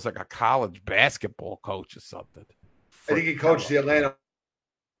Fratello was like a college basketball coach or something. I think he coached the Atlanta.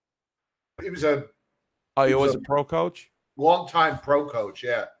 He was a Oh, he was a pro coach? longtime pro coach,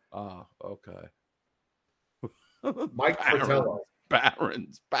 yeah. Oh, okay. Mike Fratello.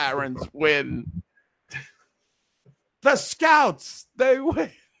 Barons win. The Scouts, they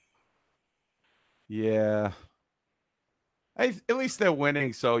win. Yeah. At least they're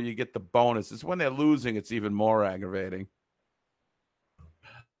winning, so you get the bonus. It's when they're losing, it's even more aggravating.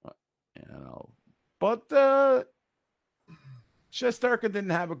 But Shesterkin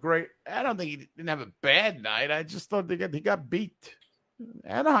didn't have a great. I don't think he didn't have a bad night. I just thought he got beat.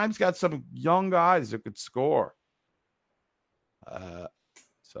 Anaheim's got some young guys that could score.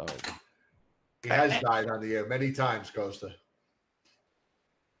 So he has died on the air many times, Costa.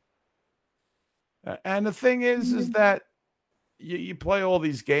 And the thing is that you play all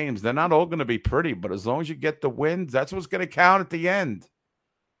these games. They're not all going to be pretty, but as long as you get the wins, that's what's going to count at the end.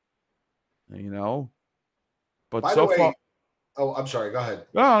 But By so the way, far. Oh, I'm sorry. Go ahead.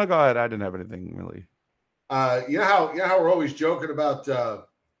 No, go ahead. I didn't have anything really. You know how we're always joking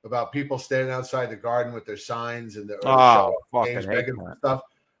about people standing outside the Garden with their signs and fucking begging for stuff.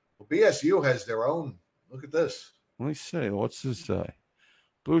 Well, BSU has their own. Look at this. Let me see. What's this say?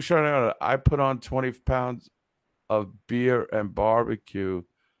 Blueshirt. I put on 20 pounds of beer and barbecue.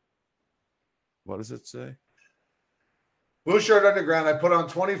 What does it say? Blueshirt Underground. I put on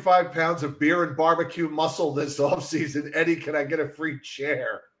 25 pounds of beer and barbecue muscle this offseason. Eddie, can I get a free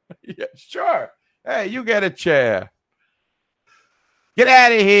chair? Yeah, sure. Hey, you get a chair. Get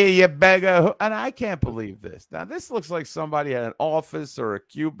out of here, you beggar. And I can't believe this. Now, this looks like somebody at an office or a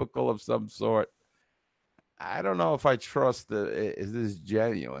cubicle of some sort. I don't know if I trust is this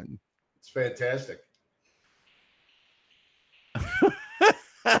genuine? It's fantastic.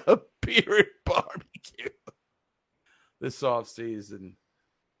 Beer and barbecue. This off season.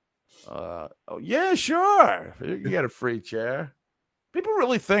 Yeah, sure. You can get a free chair. People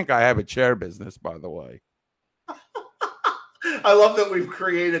really think I have a chair business, by the way. I love that we've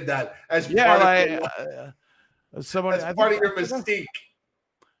created that as part of your mystique.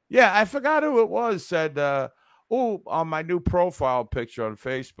 Yeah, I forgot who it was. Said, on my new profile picture on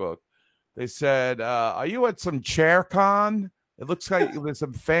Facebook, they said, "Are you at some chair con? It looks like there's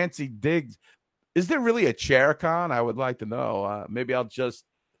some fancy digs. Is there really a chair con? I would like to know. Maybe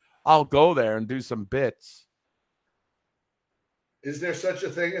I'll go there and do some bits." Is there such a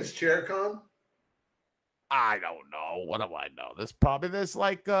thing as chair con? I don't know. What do I know? There's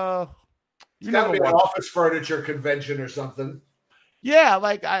like it's got to be an office furniture convention or something. Yeah,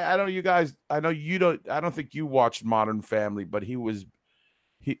 like I know you guys. I know you don't. I don't think you watched Modern Family, but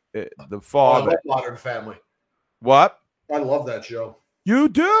the father. I love Modern Family. What? I love that show. You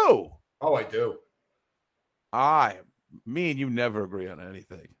do? Oh, I do. Me and you never agree on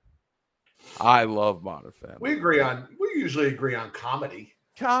anything. I love Modern Family. We usually agree on comedy.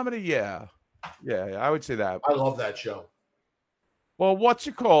 Comedy, yeah. Yeah, I would say that. I love that show. Well, what's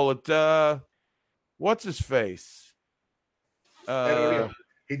his face?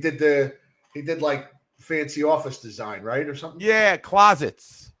 He did like fancy office design, right? Or something? Yeah,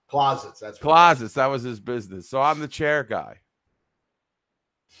 closets. That's closets. That was his business. So I'm the chair guy.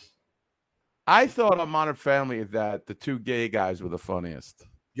 I thought on Modern Family that the two gay guys were the funniest.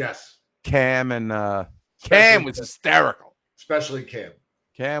 Yes. Cam and Cam was hysterical. Especially Cam.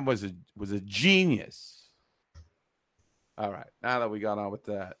 Cam was a genius. All right, now that we got on with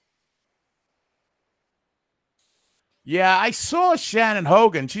that. Yeah, I saw Shannon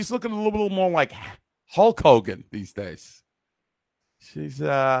Hogan. She's looking a little more like Hulk Hogan these days. She's getting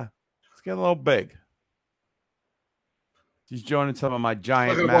a little big. She's joining some of my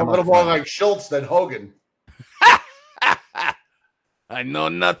giant. A little more like Schultz than Hogan. I know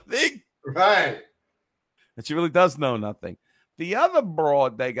nothing. Right. And she really does know nothing. The other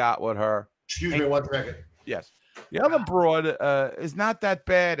broad they got with her. Excuse me 1 second. Yes. The other broad is not that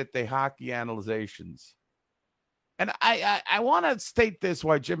bad at the hockey analyzations. And I want to state this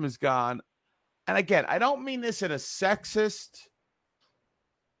while Jim is gone. And again, I don't mean this in a sexist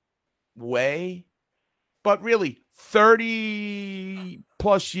way, but really 30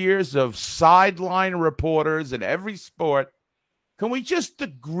 plus years of sideline reporters in every sport. Can we just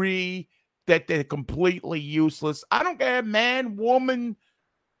agree that they're completely useless? I don't care, man, woman,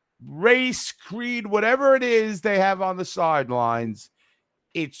 race, creed, whatever it is they have on the sidelines.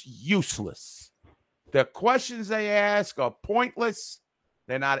 It's useless. The questions they ask are pointless.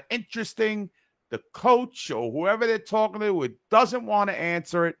 They're not interesting. The coach or whoever they're talking to doesn't want to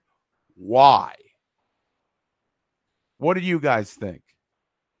answer it. Why? What do you guys think?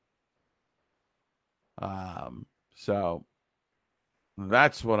 So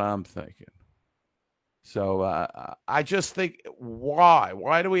That's what I'm thinking. So I just think, why?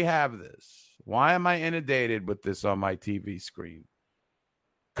 Why do we have this? Why am I inundated with this on my TV screen?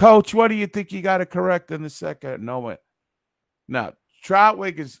 Coach, what do you think you got to correct in the second? No.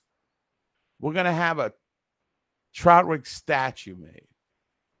 Troutwig is, we're going to have a Troutwig statue made.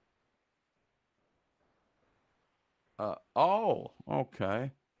 Oh,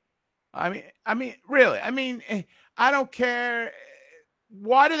 okay. I mean, really, I don't care.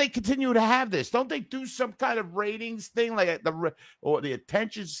 Why do they continue to have this? Don't they do some kind of ratings thing, like the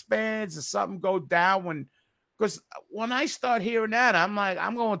attention spans or something go down because when I start hearing that, I'm like,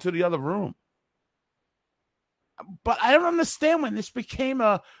 I'm going to the other room. But I don't understand when this became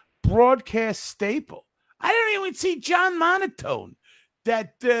a broadcast staple. I don't even see John Monotone,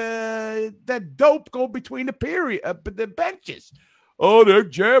 that dope, go between the benches. Oh, they're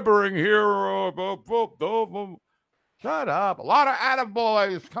jabbering here. Shut up. A lot of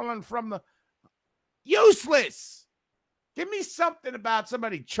attaboys coming from the useless. Give me something about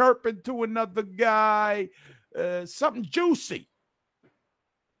somebody chirping to another guy, something juicy.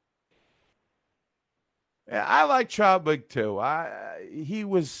 Yeah, I like Troutwig too. He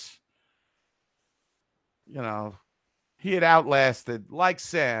was, he had outlasted, like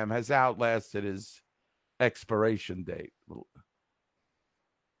Sam has outlasted his expiration date.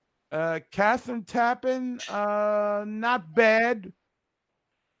 Catherine Tappan, not bad,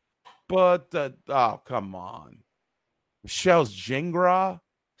 but oh, come on. Michelle's Jingra,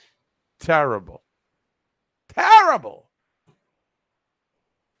 terrible.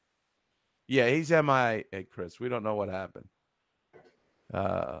 Yeah, he's MIA, Chris. We don't know what happened.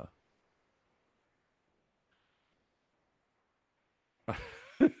 I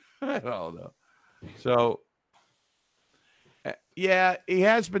don't know. So, yeah, he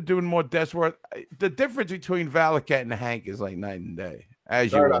has been doing more desk work. The difference between Valaket and Hank is like night and day.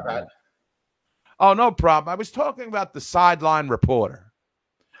 Sorry about that. Oh, no problem. I was talking about the sideline reporter.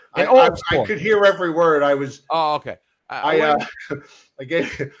 I could hear every word. I was. Oh, okay. I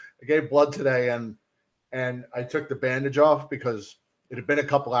gave blood today, and I took the bandage off because it had been a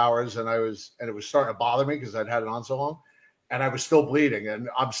couple hours, and it was starting to bother me because I'd had it on so long, and I was still bleeding. And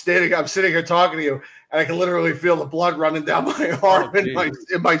I'm sitting here talking to you, and I can literally feel the blood running down my arm in my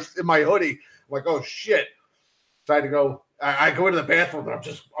hoodie. I'm like, oh shit! So I had to go. I go into the bathroom, and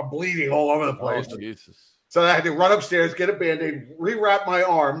I'm bleeding all over the place. Oh, Jesus. So I had to run upstairs, get a Band-Aid, rewrap my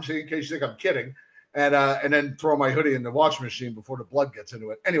arm, in case you think I'm kidding, and then throw my hoodie in the washing machine before the blood gets into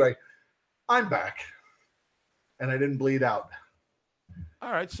it. Anyway, I'm back, and I didn't bleed out.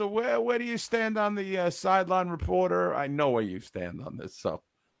 All right, so where do you stand on the sideline reporter? I know where you stand on this. So,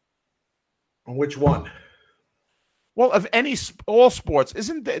 on which one? Well, of all sports,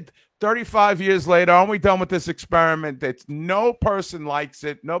 isn't it 35 years later? Aren't we done with this experiment? That no person likes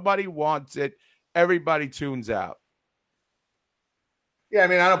it, nobody wants it, everybody tunes out. Yeah, I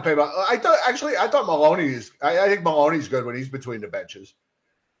mean, I don't pay about. I thought Maloney's. I think Maloney's good when he's between the benches.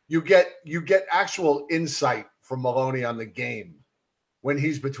 You get actual insight from Maloney on the game when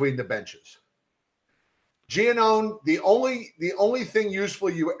he's between the benches. Giannone, the only thing useful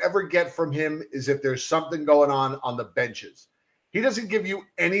you ever get from him is if there's something going on the benches. He doesn't give you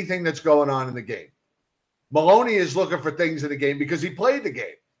anything that's going on in the game. Maloney is looking for things in the game because he played the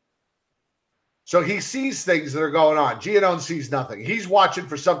game. So he sees things that are going on. Giannone sees nothing. He's watching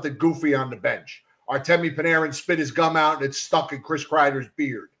for something goofy on the bench. Artemi Panarin spit his gum out and it's stuck in Chris Kreider's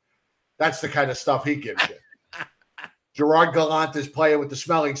beard. That's the kind of stuff he gives you. Gerard Gallant is playing with the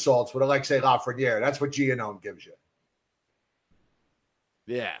smelling salts with Alexei Lafreniere. That's what Giannone gives you.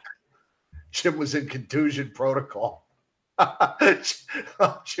 Yeah. Jim was in contusion protocol.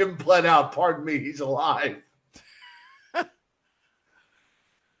 Jim bled out. Pardon me. He's alive. Then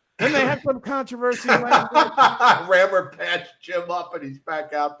they have some controversy. Rammer patched Jim up and he's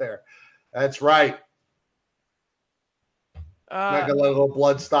back out there. That's right. Not going to let a little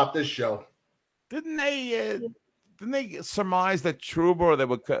blood stop this show. Didn't they surmise that Trouba, there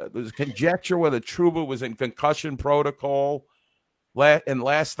was conjecture whether Trouba was in concussion protocol in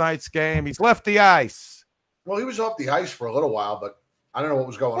last night's game? He's left the ice. Well, he was off the ice for a little while, but I don't know what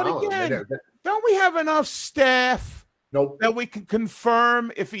was going on with him. Don't we have enough staff that we can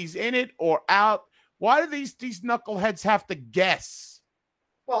confirm if he's in it or out? Why do these knuckleheads have to guess?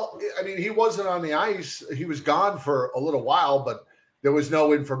 Well, I mean, he wasn't on the ice. He was gone for a little while, but there was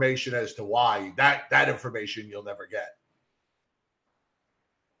no information as to why. That information you'll never get.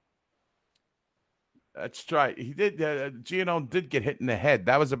 That's right. He did. Giannone did get hit in the head.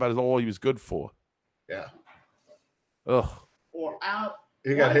 That was about all he was good for. Yeah. Ugh. Or out.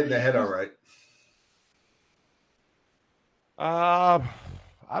 He got hit in the head, all right. I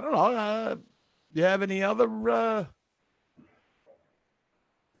don't know. You have any other?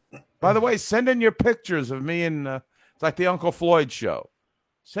 By the way, send in your pictures of me and it's like the Uncle Floyd show.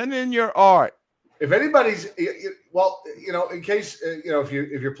 Send in your art. If anybody's, well, in case if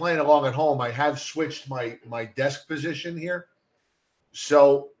you're playing along at home, I have switched my desk position here.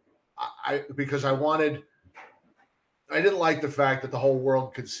 So because I didn't like the fact that the whole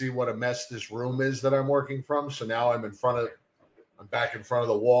world could see what a mess this room is that I'm working from. So now I'm back in front of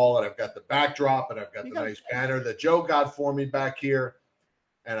the wall, and I've got the backdrop, and I've got the nice banner that Joe got for me back here,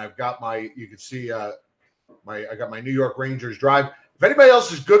 and I've got you can see I got my New York Rangers drive. If anybody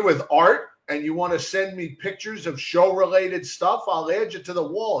else is good with art and you want to send me pictures of show related stuff, I'll add you to the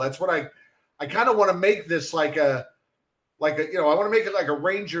wall. That's what I kind of want to make this like I want to make it like a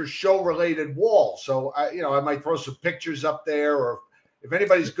Rangers show related wall. So I might throw some pictures up there, or if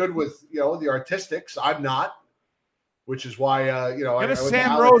anybody's good with the artistics, I'm not. Which is why get a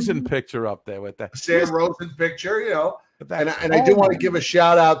Sam Rosen picture up there with that Sam Rosen picture, and I do want to give a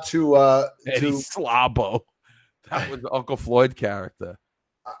shout out to Eddie Slabo. That was the Uncle Floyd character.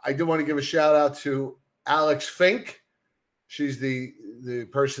 I do want to give a shout out to Alex Fink. She's the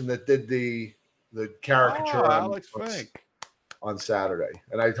person that did the caricature Alex Fink on Saturday,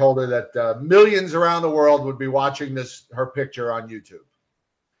 and I told her that millions around the world would be watching her picture on YouTube.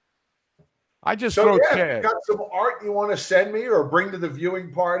 I just wrote if you got some art you want to send me or bring to the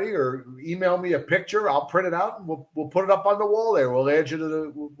viewing party, or email me a picture, I'll print it out and we'll put it up on the wall there. We'll add you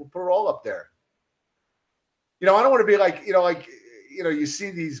to we'll put it all up there. I don't want to be like, you see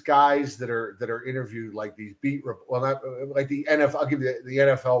these guys that are interviewed like these not like the NFL. I'll give you the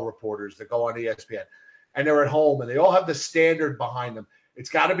NFL reporters that go on ESPN, and they're at home and they all have the standard behind them. It's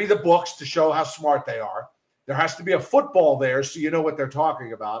got to be the books to show how smart they are. There has to be a football there so you know what they're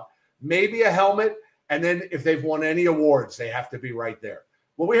talking about. Maybe a helmet, and then if they've won any awards, they have to be right there.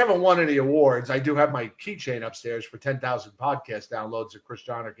 Well, we haven't won any awards. I do have my keychain upstairs for 10,000 podcast downloads that Chris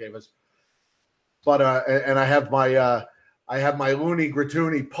Johnner gave us. But and I have my Looney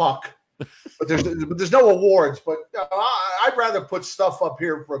Gratuny puck. But there's no awards. But I'd rather put stuff up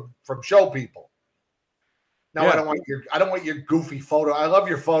here from show people. No, yeah. I don't want your goofy photo. I love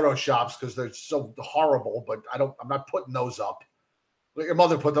your Photoshops because they're so horrible, but I'm not putting those up. Let your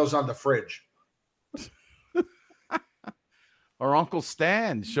mother put those on the fridge. Or Uncle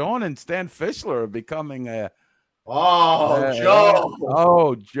Stan. Sean and Stan Fischler are becoming a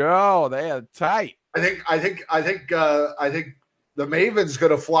Joe. They are tight. I think the Maven's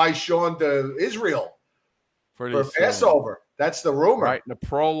gonna fly Sean to Israel for Passover. That's the rumor. Right. And the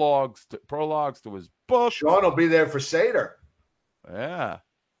prologues to his book. Sean will be there for Seder. Yeah.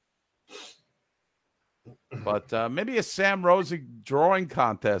 But maybe a Sam Rosen drawing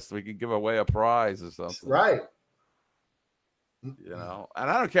contest. We could give away a prize or something. Right. And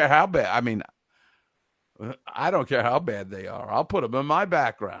I don't care how bad. I mean, I don't care how bad they are. I'll put them in my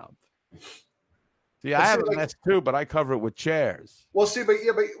background. See, I have a mess too, but I cover it with chairs. Well, see, but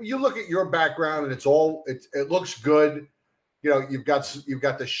you look at your background and it looks good. You've got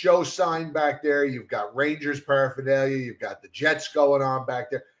the show sign back there. You've got Rangers paraphernalia. You've got the Jets going on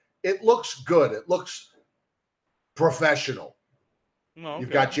back there. It looks good. It looks professional. Okay.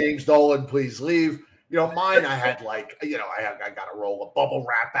 You've got James Dolan, please leave. Mine, I had I got a roll of bubble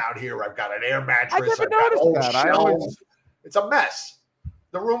wrap out here. I've got an air mattress. I never noticed that. It's a mess.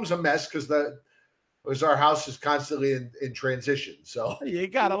 The room's a mess because our house is constantly in transition. So you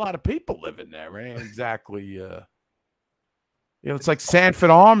got a lot of people living there, right? Exactly. It's like Sanford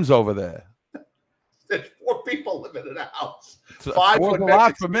Arms over there. There's 4 people living in a house. 5 was a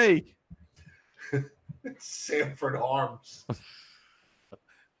lot for me. Sanford Arms.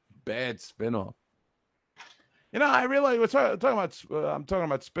 Bad spinoff. I realize we're talking about. I'm talking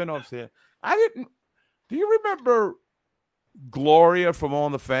about spinoffs here. Do you remember Gloria from All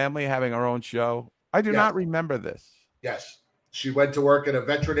in the Family having her own show? I do not remember this. Yes, she went to work at a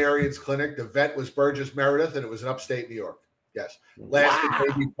veterinarian's clinic. The vet was Burgess Meredith, and it was in upstate New York. Yes, lasted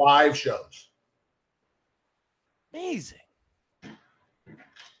maybe 5 shows. Amazing.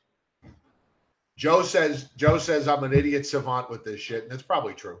 Joe says I'm an idiot savant with this shit, and it's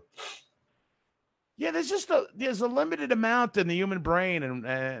probably true. Yeah, there's a limited amount in the human brain,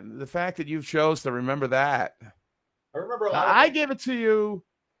 and the fact that you chose to remember that. I remember a lot. I give it to you.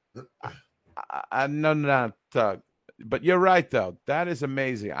 No, Doug. But you're right, though. That is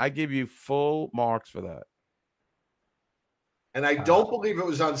amazing. I give you full marks for that. And I don't believe it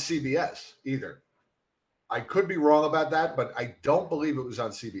was on CBS either. I could be wrong about that, but I don't believe it was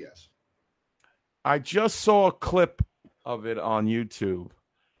on CBS. I just saw a clip of it on YouTube,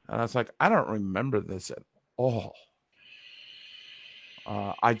 and I was like, I don't remember this at all.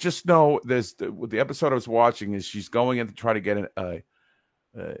 I just know there's the episode I was watching is she's going in to try to get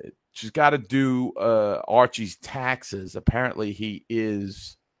she's got to do Archie's taxes. Apparently, he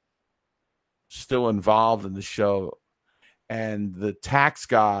is still involved in the show, and the tax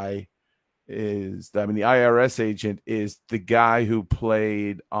guy the IRS agent is the guy who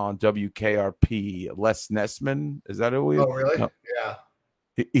played on WKRP, Les Nessman. Is that who he is? Oh, really? No. Yeah.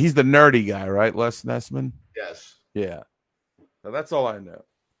 He's the nerdy guy, right? Les Nessman? Yes. Yeah. So that's all I know.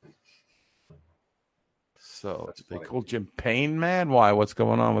 So That's they funny. call Jim Pain Man? Why? What's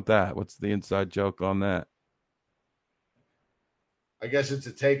going on with that? What's the inside joke on that? I guess it's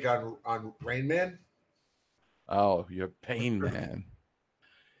a take on Rain Man. Oh, you're Pain Man.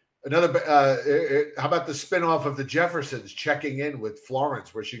 Another. How about the spinoff of the Jeffersons checking in with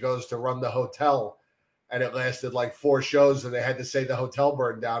Florence, where she goes to run the hotel, and it lasted like 4 shows, and they had to say the hotel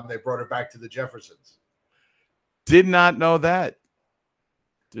burned down, and they brought her back to the Jeffersons. Did not know that.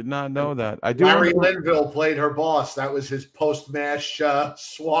 Did not know that. I do. Larry Linville played her boss. That was his post-match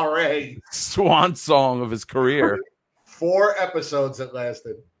soiree. Swan song of his career. 4 episodes it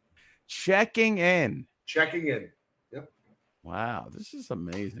lasted. Checking in. Yep. Wow, this is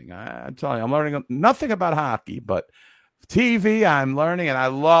amazing. I'm telling you, I'm learning nothing about hockey, but TV I'm learning, and I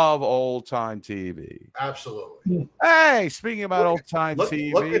love old-time TV. Absolutely. Hey, speaking about old-time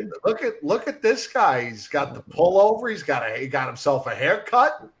TV. Look at this guy. He's got the pullover. He got himself a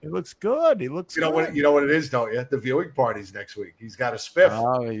haircut. He looks good. He looks You know good. what it is, don't you? The viewing party's next week. He's got a spiff.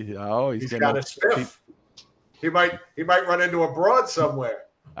 He's got a spiff. He might run into a broad somewhere.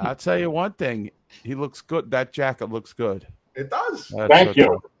 I'll tell you one thing. He looks good. That jacket looks good. It does. Thank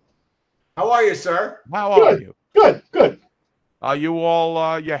you. How are you, sir? How are you? Good. Are you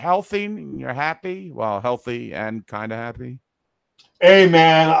all you're healthy? You're happy? Well, healthy and kind of happy. Hey,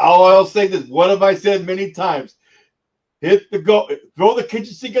 man, I'll say this. What have I said many times? Hit the goal, throw the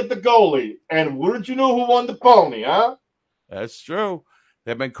kitchen sink at the goalie, and wouldn't you know who won the pony, huh? That's true.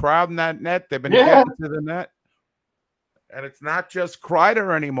 They've been crowding that net. They've been Yeah. getting to the net. And it's not just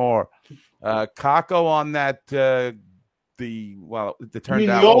Kreider anymore. Kako on that it turned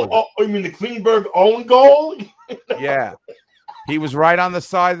out. You mean the Klingberg own goal? Yeah. He was right on the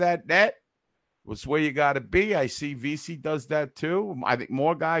side of that net. Was where you got to be. I see VC does that too. I think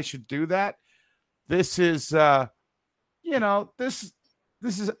more guys should do that. This is, this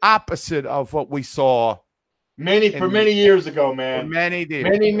is opposite of what we saw. Many years ago, man. Many did.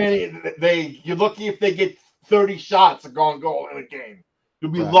 Many. You're lucky if they get 30 shots a goal in a game.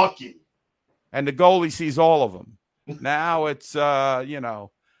 You'll be Right. lucky. And the goalie sees all of them. Now it's,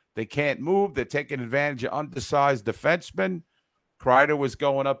 they can't move. They're taking advantage of undersized defensemen. Kreider was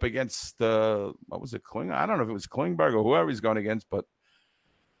going up against what was it, Kling? I don't know if it was Klingberg or whoever he's going against, but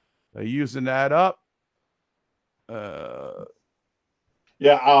they're using that up.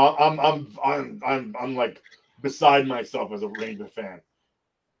 Yeah, I'm like beside myself as a Ranger fan.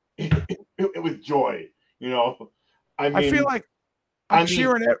 It was joy, I feel like I'm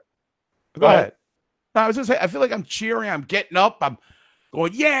cheering it. Go ahead. No, I was just saying, I feel like I'm cheering. I'm getting up. I'm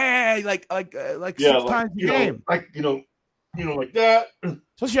going, yeah, like 6 times a game. Like that.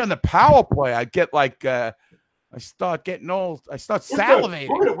 Especially on the power play, I get like I start getting old. I start salivating.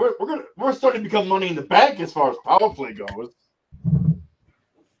 We're starting to become money in the bank as far as power play goes.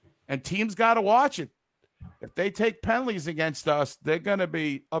 And teams got to watch it. If they take penalties against us, they're going to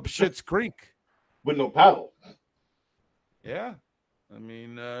be up Schitt's Creek with no paddle. Yeah, I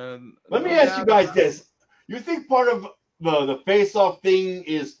mean, let me ask you guys this: you think part of the face-off thing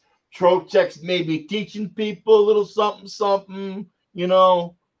is Trocheck's maybe teaching people a little something,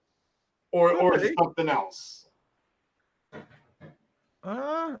 or is it something else?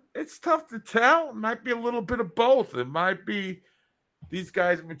 It's tough to tell. It might be a little bit of both. It might be these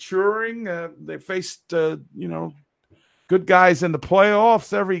guys maturing. They faced, good guys in the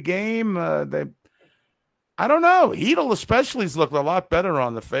playoffs every game. I don't know. Hedel especially has looked a lot better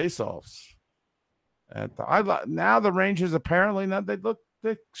on the faceoffs. Now the Rangers apparently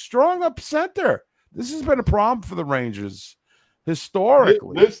they're strong up center. This has been a problem for the Rangers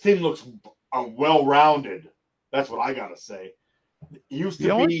historically. This team looks well-rounded. That's what I gotta say. It used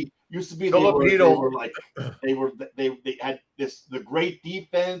to be they had the great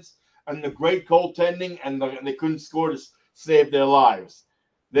defense and the great goaltending, and they couldn't score to save their lives.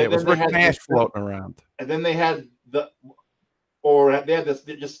 It was Rick Nash floating around, and then they had this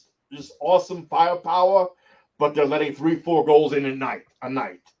just awesome firepower, but they're letting 3-4 goals in a night.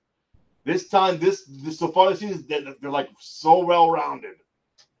 This time, this so far this season, they're like so well-rounded.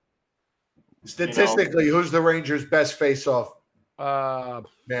 Statistically, who's the Rangers' best face-off? I'd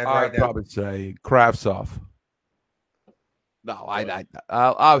probably say Kravtsov. No,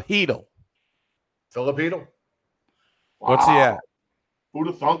 Heedle. Philip Heedle. What's he at? Who'd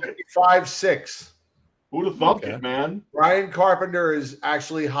have thunk it? 5'6". Who'd have thunk it, man? Ryan Carpenter is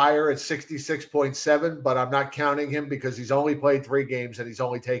actually higher at 66.7, but I'm not counting him because he's only played 3 games and he's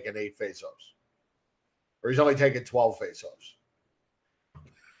only taken 8 faceoffs. Or he's only taken 12 faceoffs.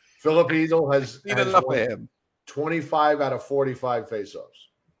 Philip Heedle has won 25 out of 45 faceoffs.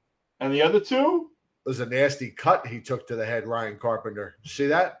 And the other 2? It was a nasty cut he took to the head, Ryan Carpenter. See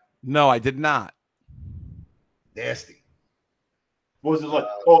that? No, I did not. Nasty. What was it like?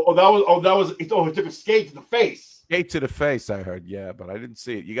 He took a skate to the face. Skate to the face, I heard. Yeah, but I didn't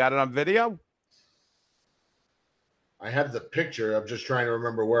see it. You got it on video? I have the picture. I'm just trying to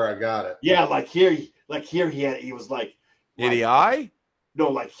remember where I got it. Yeah, he was like in the eye?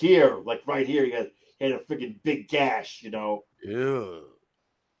 No, right here, he had a freaking big gash, Ew.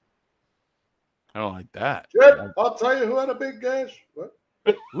 I don't like that. Shit, I'll tell you who had a big gash. What?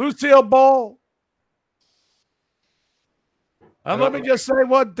 Lucille Ball. Let me just say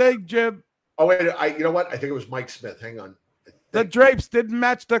one thing, Jim. Oh, wait. You know what? I think it was Mike Smith. Hang on. The drapes didn't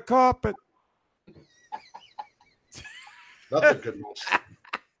match the carpet. Nothing could match.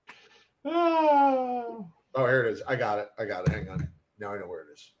 Oh, here it is. I got it. Hang on. Now I know where it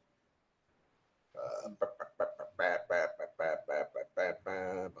is.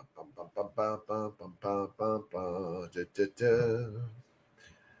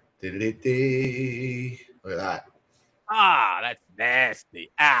 Look at that. Ah, that's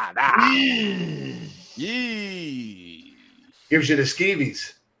nasty. Yee. Gives you the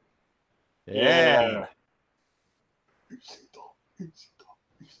skeevies. Yeah.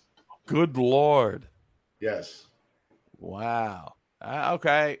 Good Lord. Yes. Wow.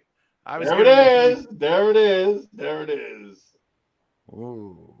 Okay. There it is.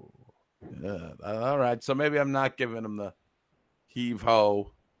 Ooh. Yeah. All right. So maybe I'm not giving him the heave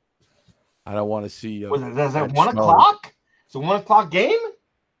ho. I don't want to see. Is that 1 o'clock? It's a 1 o'clock game.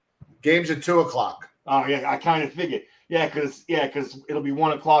 Game's at 2 o'clock. Oh yeah, I kind of figured. Yeah, because it'll be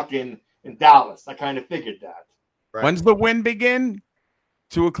 1 o'clock in Dallas. I kind of figured that. Right. When's the win begin?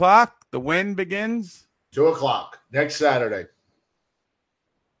 2 o'clock. The win begins. 2 o'clock next Saturday.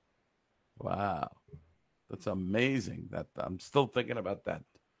 Wow, that's amazing. That I'm still thinking about that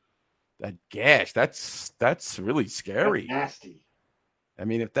gash. That's really scary. That's nasty. I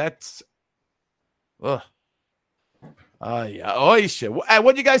mean, if that's, yeah. Oh, shit. What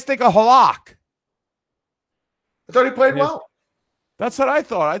do you guys think of Halak? I thought he played well. That's what I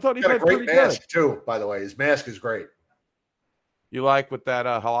thought. I thought he played pretty mask good too. By the way, his mask is great. You like with that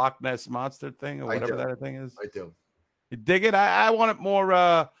Halak Ness monster thing or whatever that thing is? I do. You dig it? I want it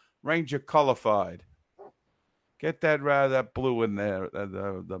more Ranger colorified. Get that blue in there,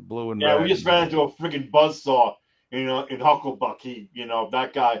 the blue and red. Yeah, we just ran into a freaking buzzsaw, in Hucklebuck.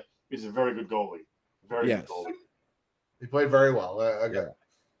 That guy is a very good goalie. Very good goalie. He played very well. Yeah.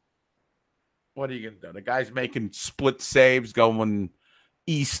 What are you going to do? The guy's making split saves going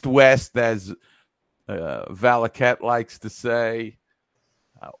east-west, as Valaket likes to say.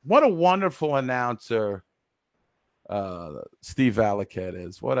 What a wonderful announcer Steve Valaket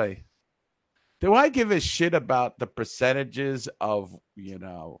is. Do I give a shit about the percentages of,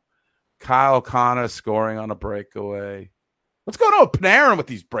 Kyle Connor scoring on a breakaway? What's going on with Panarin with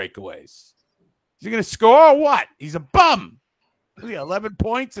these breakaways? Is he going to score or what? He's a bum. What, 11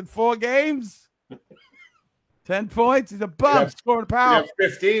 points in 4 games? 10 points? He's a bum. Scoring power.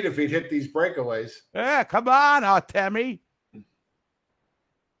 15 if he'd hit these breakaways. Yeah, come on, Artemi.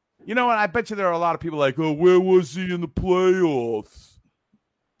 You know what? I bet you there are a lot of people like, oh, where was he in the playoffs?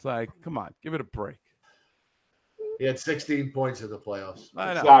 It's like, come on, give it a break. He had 16 points in the playoffs.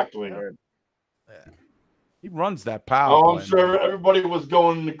 Exactly. Yeah. He runs that power. Oh, I'm sure everybody was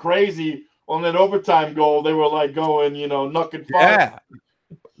going crazy on that overtime goal. They were like going, knuck and fuck. Yeah.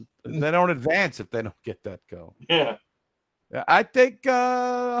 They don't advance if they don't get that goal. Yeah. I think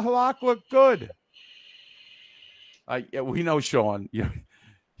Halak looked good. We know, Sean,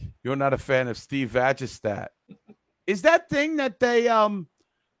 you're not a fan of Steve Vagistat. Is that thing that they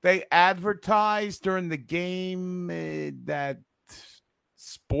advertised during the game, that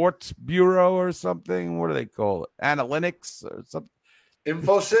Sports Bureau or something? What do they call it? Analytics or something?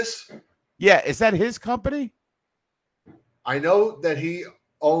 Infosys? Yeah. Is that his company? I know that he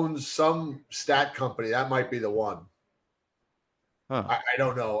owns some stat company. That might be the one. Huh. I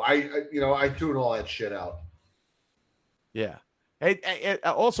don't know. I tune all that shit out. Yeah. Hey,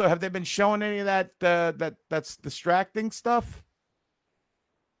 also, have they been showing any of that's distracting stuff?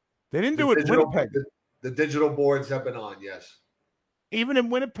 They didn't do it in Winnipeg. The digital boards have been on, yes. Even in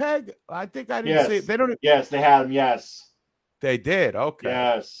Winnipeg? I think I didn't see it. They don't. Yes, they had them, yes. They did. Okay.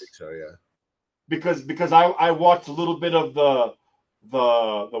 Yes. I think so, yeah. Because I watched a little bit of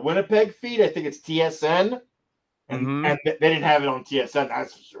the Winnipeg feed. I think it's TSN, and they didn't have it on TSN.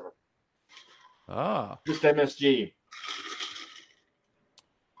 That's for sure. Oh. Just MSG.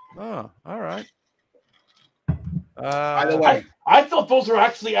 Oh. All right. By the way, I thought those were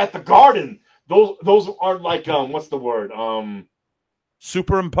actually at the Garden. Those aren't like what's the word?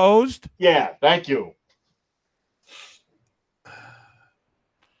 Superimposed? Yeah, thank you.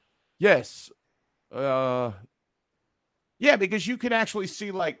 Yes. Yeah, because you can actually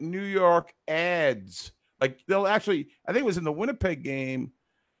see like New York ads. Like they'll actually, I think it was in the Winnipeg game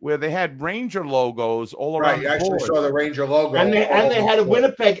where they had Ranger logos all around. right, you actually saw the Ranger logo. And they had a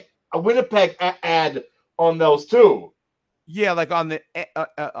Winnipeg ad on those too. Yeah, like on the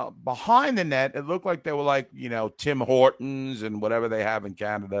behind the net, it looked like they were like, you know, Tim Hortons and whatever they have in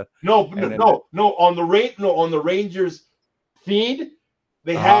Canada. No. On the Rangers feed,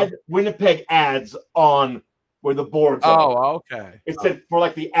 they had Winnipeg ads on where the boards are. Oh, okay. It said for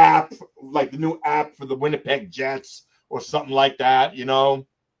like the app, like the new app for the Winnipeg Jets or something like that, you know?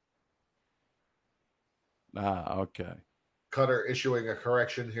 Okay. Cutter issuing a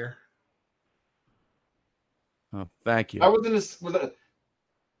correction here. Oh, thank you. I was in this with a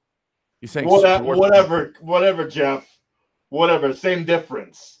You saying whatever, Jeff. Whatever, same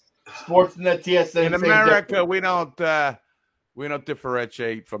difference. Sportsnet, TSN. In America, we don't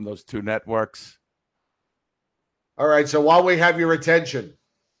differentiate from those two networks. All right, so while we have your attention,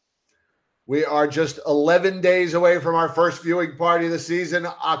 we are just 11 days away from our first viewing party of the season,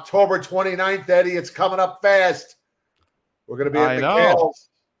 October 29th, Eddie. It's coming up fast. We're going to be at McHale's,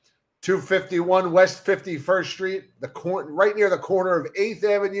 251 West 51st Street, right near the corner of 8th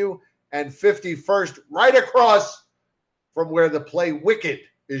Avenue and 51st, right across from where the play Wicked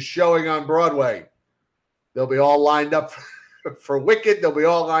is showing on Broadway. They'll be all lined up for Wicked. They'll be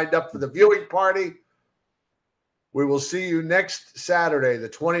all lined up for the viewing party. We will see you next Saturday, the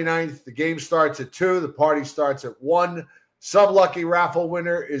 29th. The game starts at 2. The party starts at 1. Some lucky raffle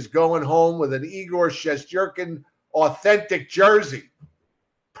winner is going home with an Igor Shesterkin authentic jersey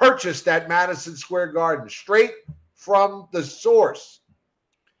purchased at Madison Square Garden, straight from the source.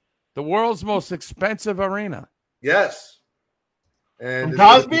 The world's most expensive arena. Yes. And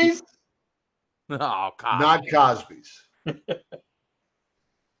Cosby's? No, Cosby. Not Cosby's.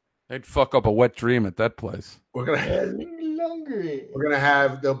 They'd fuck up a wet dream at that place. We're gonna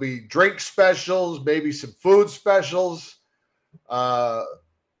have, there'll be drink specials, maybe some food specials.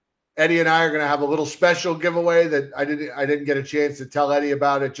 Eddie and I are gonna have a little special giveaway that I didn't get a chance to tell Eddie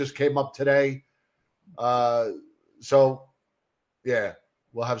about. It just came up today. So yeah,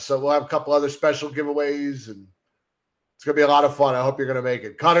 we'll have a couple other special giveaways, and it's gonna be a lot of fun. I hope you're gonna make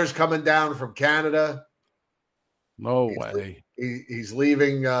it. Cutter's coming down from Canada. No way. He's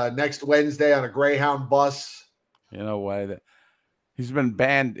leaving next Wednesday on a Greyhound bus. No way. That he's been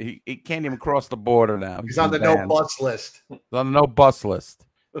banned. He can't even cross the border now. He's on the no bus list. He's on the no bus list.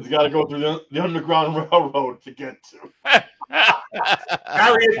 He's got to go through the Underground Railroad to get to.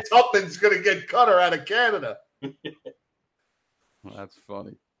 Harriet Tubman's going to get Cutter out of Canada. That's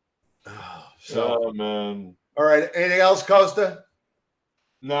funny. Oh, man. All right. Anything else, Costa?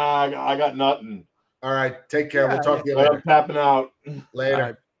 Nah, I got nothing. All right. Take care. We'll talk to you later. I'm tapping out. Later.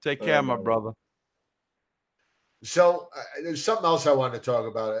 Right. Take care, my brother. So there's something else I wanted to talk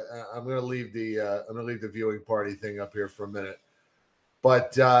about. I'm going to leave the viewing party thing up here for a minute.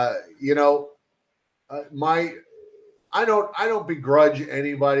 But I don't begrudge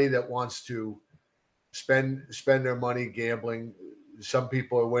anybody that wants to spend their money gambling. Some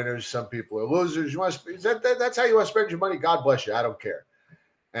people are winners, some people are losers. That's how you want to spend your money. God bless you. I don't care.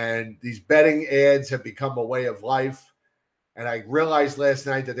 And these betting ads have become a way of life. And I realized last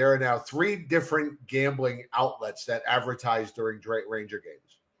night that there are now 3 different gambling outlets that advertise during Ranger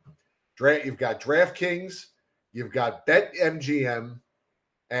games. You've got DraftKings, you've got BetMGM,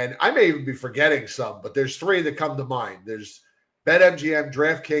 and I may even be forgetting some, but there's 3 that come to mind. There's BetMGM,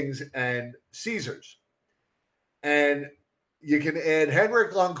 DraftKings, and Caesars. And you can add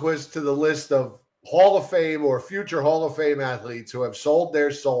Henrik Lundqvist to the list of Hall of Fame or future Hall of Fame athletes who have sold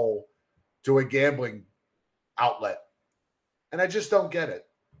their soul to a gambling outlet. And I just don't get it.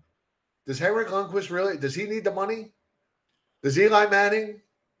 Does Henrik Lundqvist really, does he need the money? Does Eli Manning?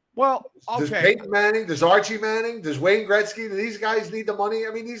 Well, okay. Does Peyton Manning? Does Archie Manning? Does Wayne Gretzky? Do these guys need the money?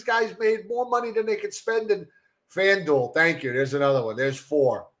 I mean, these guys made more money than they could spend in FanDuel. Thank you. There's another one. There's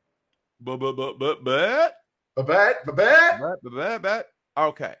 4. Bet.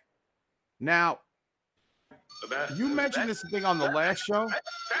 Okay. Now, you mentioned this thing on the last show.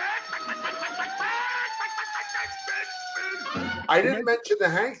 I didn't mention the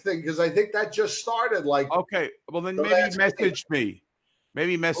Hank thing because I think that just started. Like, okay, well then the maybe last message me.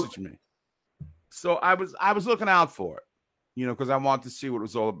 Maybe message me. So I was looking out for it, because I wanted to see what it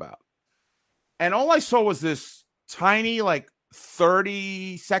was all about. And all I saw was this tiny, like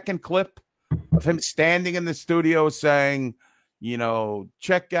 30-second clip of him standing in the studio saying,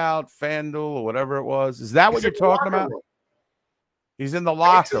 check out FanDuel or whatever it was. Is that what you're talking about? Room. He's in the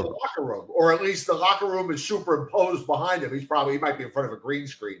Hank's locker in the locker room, or at least the locker room is superimposed behind him. He might be in front of a green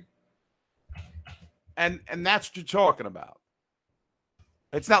screen. And that's what you're talking about.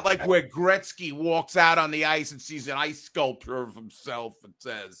 It's not like where Gretzky walks out on the ice and sees an ice sculpture of himself and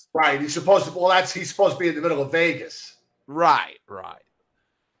says, right. He's supposed to be in the middle of Vegas. Right.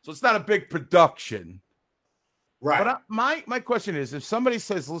 So it's not a big production. Right. But my question is, if somebody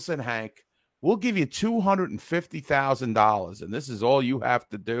says, listen, Hank, we'll give you $250,000 and this is all you have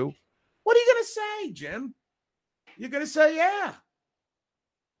to do, what are you going to say, Jim? You're going to say, yeah.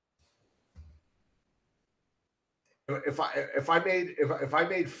 If I made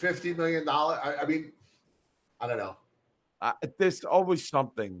 $50 million, I mean, I don't know. There's always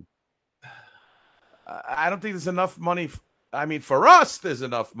something. I don't think there's enough money. For us, there's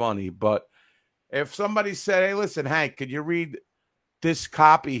enough money. But if somebody said, "Hey, listen, Hank, could you read this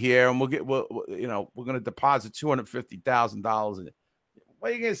copy here, and we're going to deposit $250,000 in it,"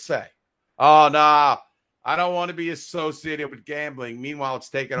 what are you going to say? Oh, no, I don't want to be associated with gambling. Meanwhile, it's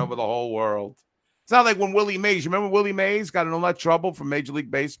taking over the whole world. It's not like when Willie Mays. You remember Willie Mays got in all that trouble from Major League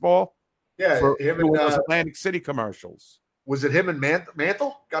Baseball? Yeah, him and those Atlantic City commercials. Was it him and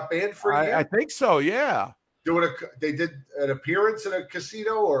Mantle got banned for a year? I think so. Yeah, they did an appearance in a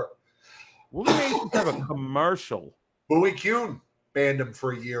casino, or Willie Mays used to have a commercial. Bowie Kuhn banned him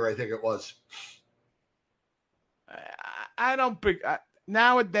for a year. I think it was. I don't think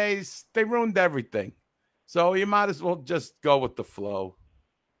nowadays they ruined everything, so you might as well just go with the flow.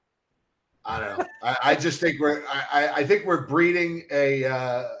 I don't know. I just think I think we're breeding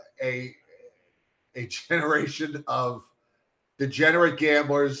a generation of degenerate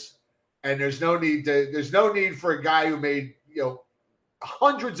gamblers, and there's no need for a guy who made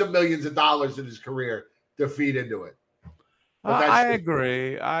hundreds of millions of dollars in his career to feed into it. I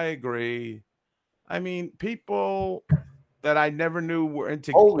agree. I mean, people that I never knew were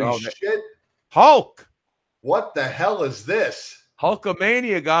into. Holy shit! Hulk. What the hell is this?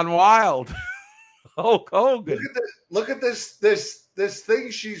 Hulkamania gone wild. Hulk Hogan. Look at this thing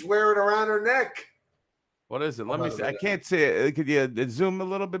she's wearing around her neck. What is it? Let me see. I can't see it. Could you zoom a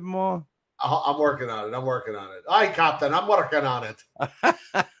little bit more? I'm working on it. Hi, Captain. I'm working on it.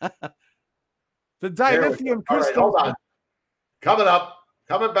 The dilithium crystal. All right, hold on.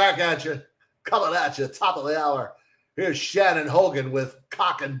 Coming back at you. Coming at you. Top of the hour. Here's Shannon Hogan with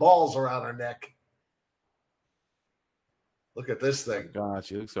cock and balls around her neck. Look at this thing. God,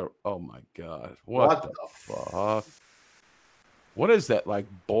 she looks so. Oh my God! What the fuck? What is that? Like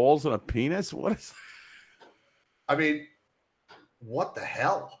balls and a penis? What is? I mean, what the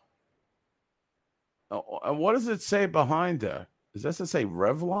hell? Oh, and what does it say behind her? Does that say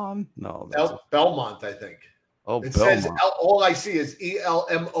Revlon? No, Belmont, I think. Oh, it Belmont. says all I see is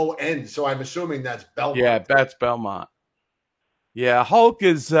ELMON, so I'm assuming that's Belmont. Yeah, that's Belmont. Yeah, Hulk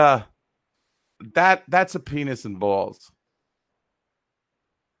is that's a penis and balls.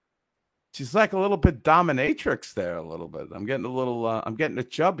 She's like a little bit dominatrix there, a little bit. I'm getting a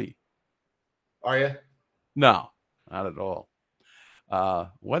chubby. Are you? No, not at all.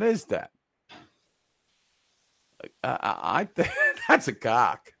 What is that? I think that's a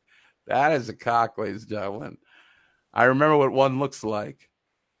cock. That is a cock, ladies and gentlemen. I remember what one looks like.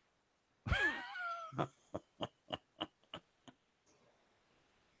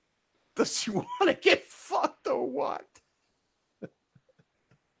 Does she want to get fucked or what?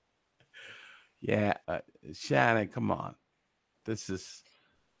 Yeah, Shannon, come on. How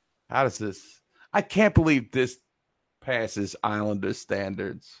does this? I can't believe this passes Islander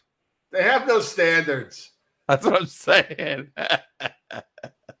standards. They have no standards. That's what I'm saying.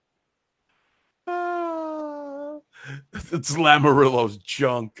 It's Lamarillo's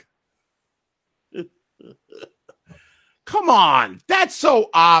junk. Come on. That's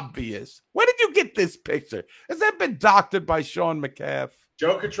so obvious. Where did you get this picture? Has that been doctored by Sean McCaff?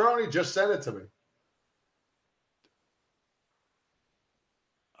 Joe Catroni just sent it to me.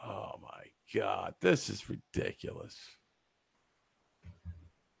 Oh, my God. This is ridiculous.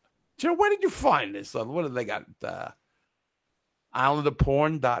 Joe, where did you find this? What do they got?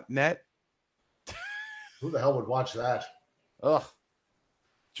 Islanderporn.net? Who the hell would watch that? Ugh.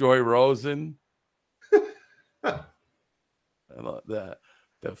 Joy Rosen. The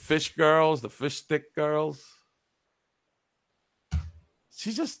fish girls, the fish stick girls.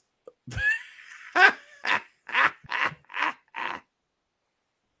 She just.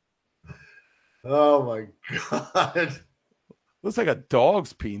 Oh my God. Looks like a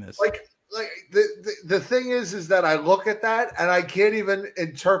dog's penis. Like the thing is that I look at that and I can't even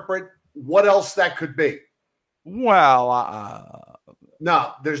interpret what else that could be. Well,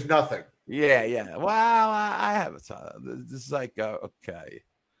 no, there's nothing. Yeah. Well, I have it. This is like, okay.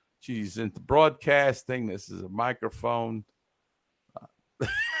 She's into broadcasting. This is a microphone.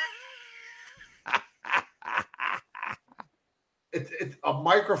 It's a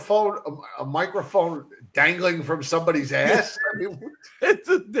microphone dangling from somebody's ass. I mean, it's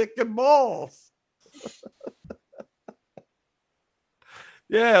a dick and balls.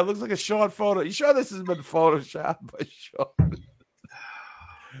 Yeah, it looks like a short photo. You sure this has been photoshopped by Sean?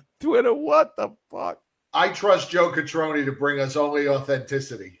 Twitter, what the fuck? I trust Joe Catroni to bring us only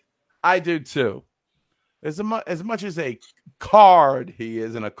authenticity. I do too. As much as a card he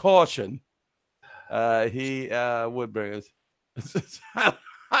is and a caution, he would bring us. I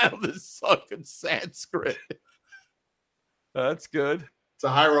just suck in Sanskrit. That's good. It's a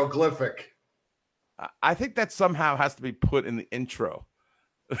hieroglyphic. I think that somehow has to be put in the intro.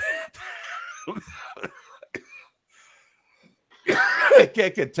 I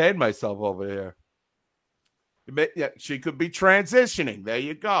can't contain myself over here. Yeah, she could be transitioning. There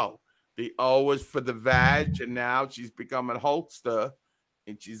you go. The O is for the vag, and now she's becoming Hulkster,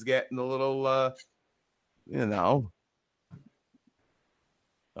 and she's getting a little, I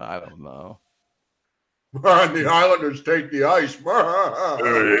don't know. And the Islanders take the ice.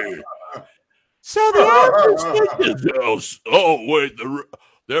 So the Islanders take the house. Oh, wait,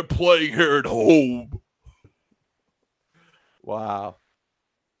 they're playing here at home. Wow.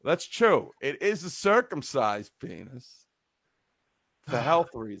 That's true. It is a circumcised penis for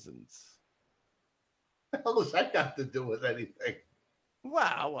health reasons. What the hell has that got to do with anything?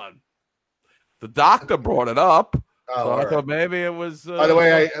 Well, the doctor brought it up. Oh, So I thought maybe it was. By the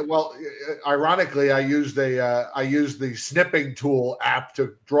way, ironically, I used the snipping tool app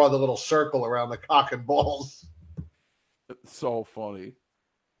to draw the little circle around the cock and balls. It's so funny.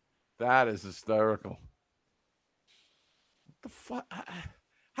 That is hysterical. What the fuck?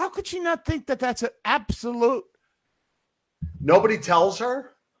 How could she not think that that's an absolute? Nobody tells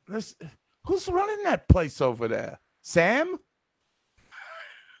her. Who's running that place over there? Sam?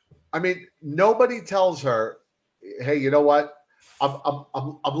 I mean, nobody tells her. Hey, you know what? I'm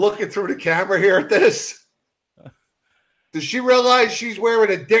looking through the camera here at this. Does she realize she's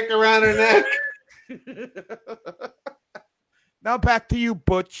wearing a dick around her neck? Now back to you,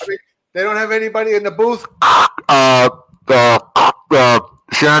 Butch. I mean, they don't have anybody in the booth.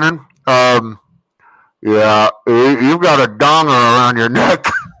 Shannon. Yeah, you've got a donger around your neck.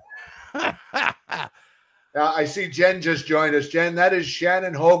 I see Jen just joined us. Jen, that is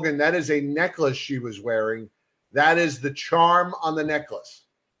Shannon Hogan. That is a necklace she was wearing. That is the charm on the necklace.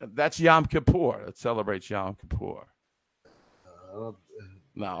 That's Yom Kippur. It celebrates Yom Kippur.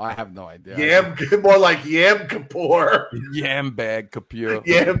 No, I have no idea. More like Yam Kippur. Yam bag Kippur.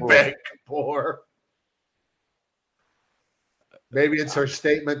 Yam bag Kippur. Maybe it's her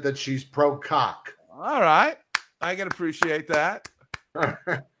statement that she's pro-cock. All right. I can appreciate that.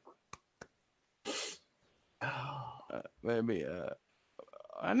 Maybe.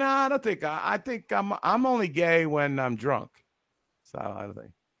 No, I don't think. I think I'm only gay when I'm drunk. So I don't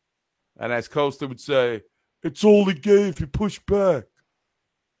think. And as Costa would say, it's only gay if you push back.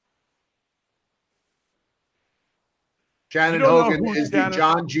 Shannon Hogan is the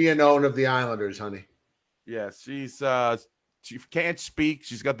John Giannone of the Islanders, honey. Yes, she can't speak.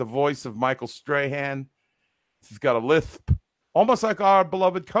 She's got the voice of Michael Strahan. She's got a lisp, almost like our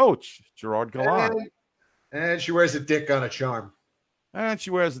beloved coach, Gerard Gallant. And she wears a dick on a charm. And she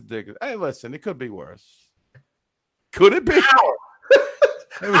wears a dick. Hey, listen, it could be worse. Could it be?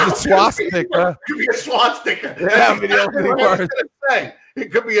 It was a swastika. It could be a swastika. Yeah, but the only worse.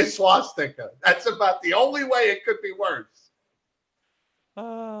 It could be a swastika. That's about the only way it could be worse.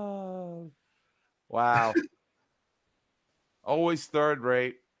 Oh, wow. Always third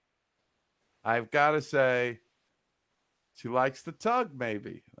rate. I've got to say, she likes the tug,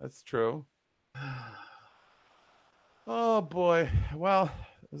 maybe. That's true. Oh, boy. Well,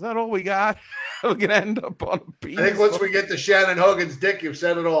 is that all we got? We're going to end up on a piece. I think once we get to Shannon Hogan's dick, you've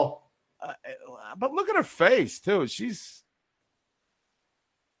said it all. But look at her face, too. She's,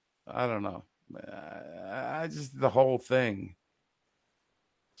 I don't know. I just, the whole thing.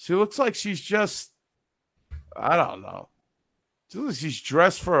 She looks like she's just, I don't know. She looks like she's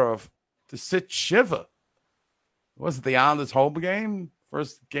dressed for to sit Shiva. Was it the Islanders home game?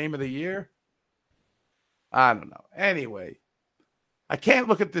 First game of the year? I don't know. Anyway, I can't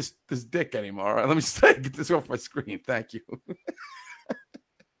look at this dick anymore. All right, let me get this off my screen. Thank you.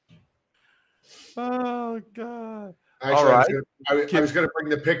 Oh God. Actually, All right. I was going to bring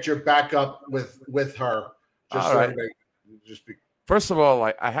the picture back up with her. Just All so right. everybody First of all,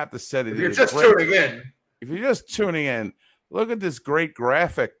 I have to say that if you're just tuning in. If you're just tuning in, look at this great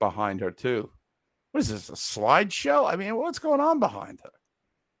graphic behind her too. What is this? A slideshow? I mean, what's going on behind her?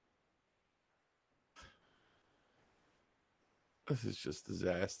 This is just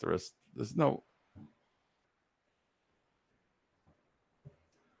disastrous. There's no.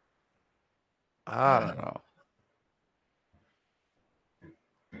 I don't know.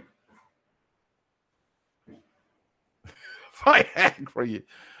 If I hang for you.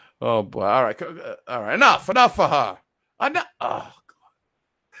 Oh boy! All right. Enough for her. Enough. Oh God.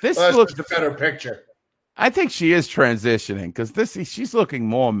 This looks a better picture. I think she is transitioning because she's looking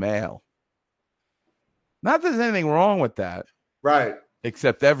more male. Not that there's anything wrong with that, right?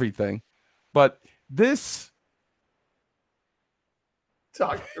 Except everything, but this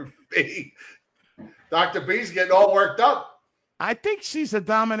Dr. B. Dr. B's getting all worked up. I think she's a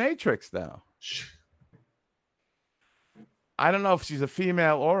dominatrix now. I don't know if she's a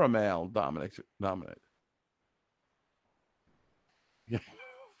female or a male dominator. Yeah.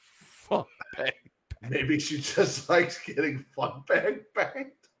 Fun bang. Maybe she just likes getting fun banged.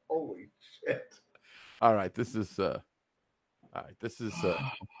 Holy shit. All right. This is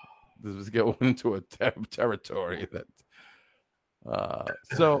going into a territory that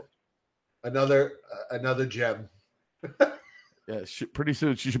so another gem. Yeah, pretty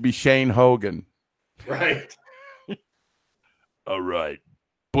soon she should be Shane Hogan. Right. All right.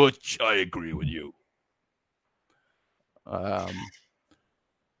 Butch, I agree with you. I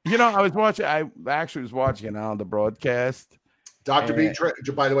actually was watching it on the broadcast. Dr. B,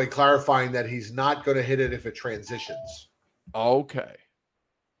 by the way, clarifying that he's not going to hit it if it transitions. Okay.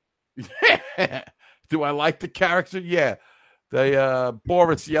 Do I like the character? Yeah. The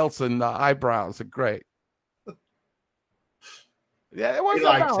Boris Yeltsin eyebrows are great. Yeah, it wasn't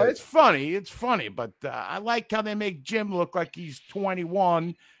bad. It's funny, but I like how they make Jim look like he's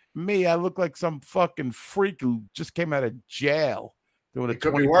 21. Me, I look like some fucking freak who just came out of jail. It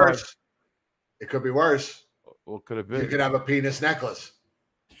could be worse. It could be worse. What could it be? You could have a penis necklace.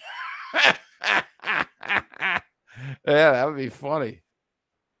 Yeah, that would be funny.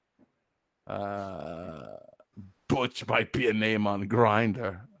 Butch might be a name on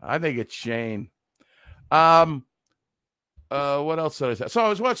Grindr. I think it's Shane. What else did I say? So I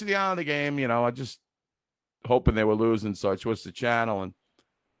was watching the Islander game, I just hoping they were losing, so I switched the channel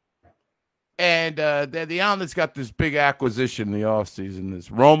and the Islanders got this big acquisition in the offseason. This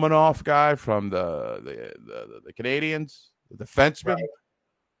Romanoff guy from the Canadians, the defenseman. Right.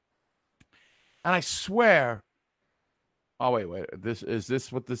 And I swear, oh wait, is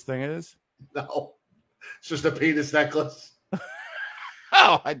this what this thing is? No, it's just a penis necklace.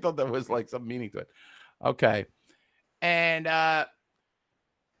 Oh, I thought there was like some meaning to it. Okay. And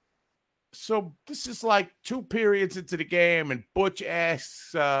so this is like 2 periods into the game, and Butch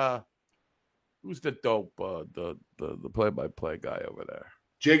asks, "Who's the dope? The play-by-play guy over there?"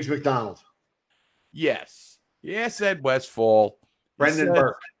 Jiggs McDonald. Yes, Ed Westfall.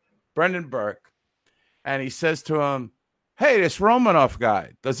 Brendan Burke, and he says to him, "Hey, this Romanoff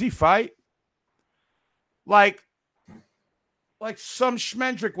guy, does he fight?" Like some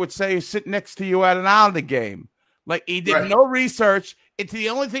schmendrick would say, sit next to you at an Islander game. Like, he did no research into the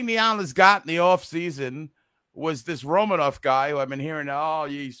only thing the Islanders got in the offseason was this Romanoff guy who I've been hearing, oh,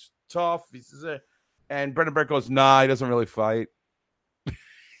 he's tough. And Brendan Burke goes, nah, he doesn't really fight. I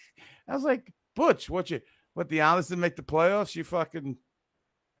was like, Butch, what the Islanders didn't make the playoffs? You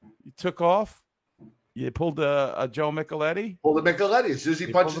took off? You pulled a Joe Micheletti? Pulled a Micheletti. As soon as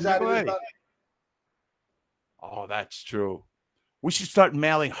he punches out of his body. Oh, that's true. We should start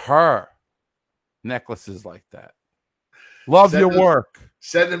mailing her necklaces like that. Love your work.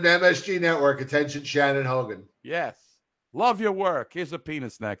 Send them to MSG Network. Attention, Shannon Hogan. Yes. Love your work. Here's a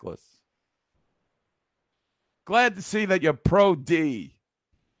penis necklace. Glad to see that you're pro D.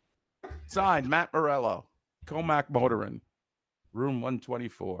 Signed, Matt Morello. Comac Motorin. Room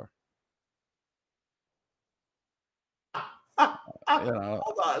 124. Hold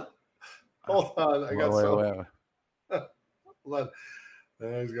on. I got some. Hold on.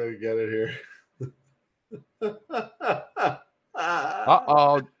 I was going to get it here.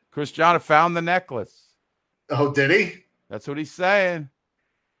 Uh-oh. Cristiano found the necklace. Oh, did he? That's what he's saying.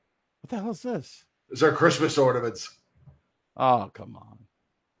 What the hell is this? These are Christmas ornaments. Oh, come on.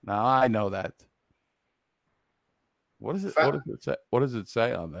 Now I know that. What is it? What does it say? What does it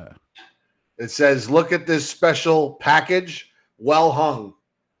say on there? It says, look at this special package Well hung.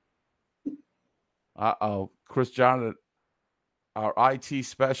 Chris John, our IT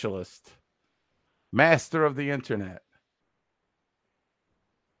specialist, master of the internet.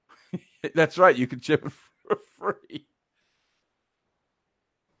 That's right. You can ship it for free.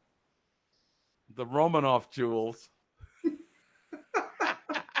 The Romanov jewels.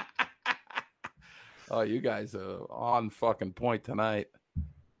 Oh, you guys are on fucking point tonight.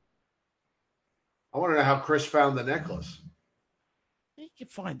 I want to know how Chris found the necklace. He can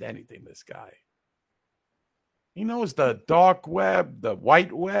find anything, this guy. He knows the dark web, the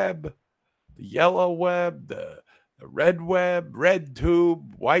white web, the yellow web, the red web, red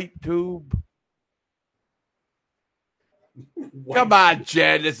tube, white tube. Come on,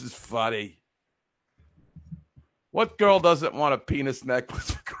 Jen. This is funny. What girl doesn't want a penis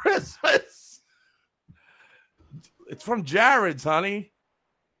necklace for Christmas? It's from Jared's, honey.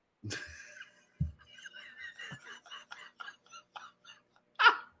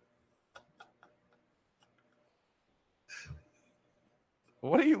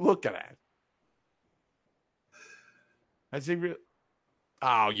 What are you looking at? Has he really?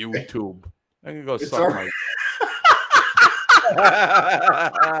 Oh, YouTube. I'm gonna go suck my.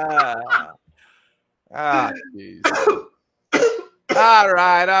 Jeez. All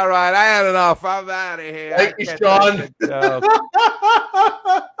right. I had enough. I'm out of here. Thank you, Sean.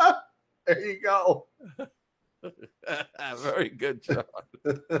 There you go. Very good, Sean.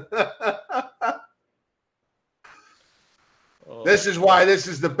 This is why this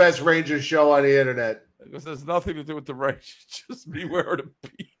is the best Rangers show on the internet. Because there's nothing to do with the Rangers. Just me wearing a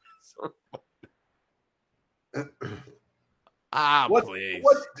penis. Please.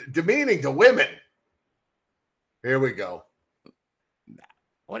 What's demeaning to women? Here we go.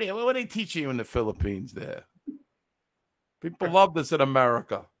 What are they teaching you in the Philippines there? People love this in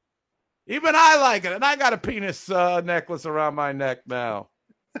America. Even I like it. And I got a penis necklace around my neck now.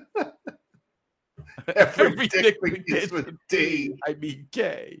 Every dick begins with D. I mean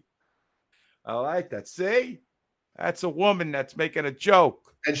K. I like that. See? That's a woman that's making a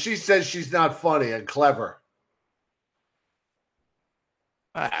joke. And she says she's not funny and clever.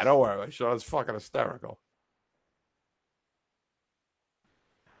 Don't worry. Sean's fucking hysterical.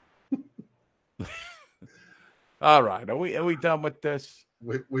 All right. Are we done with this?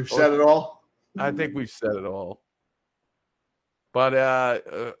 We've said it all? I think we've said it all.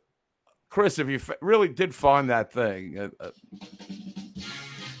 But, Chris, if you really did find that thing.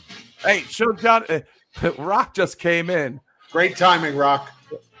 Hey, show John. Rock just came in. Great timing, Rock.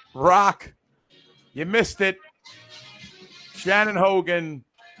 Rock, you missed it. Shannon Hogan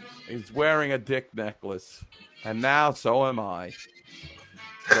is wearing a dick necklace. And now so am I.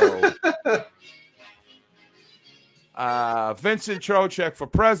 So, Vincent Trocheck for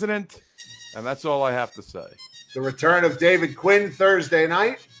president. And that's all I have to say. The return of David Quinn Thursday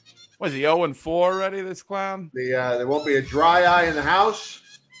night. Was he 0-4 already, this clown? There won't be a dry eye in the house.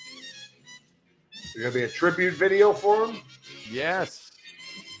 There's going to be a tribute video for him. Yes.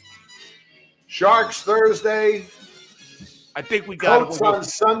 Sharks Thursday. I think we got Colts on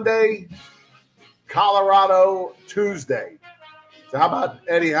Sunday. Colorado Tuesday. So how about,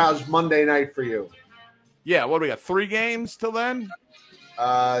 Eddie, how's Monday night for you? Yeah, what do we got? 3 games till then?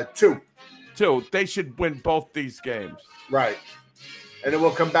 2. 2. They should win both these games. Right. And then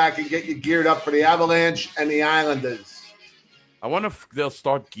we'll come back and get you geared up for the Avalanche and the Islanders. I wonder if they'll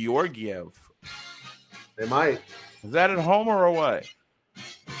start Georgiev. They might. Is that at home or away?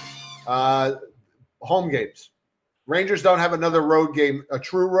 Home games. Rangers don't have another road game, a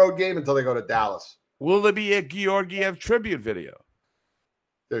true road game, until they go to Dallas. Will there be a Georgiev tribute video?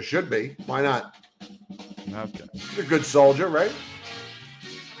 There should be. Why not? Okay. He's a good soldier, right?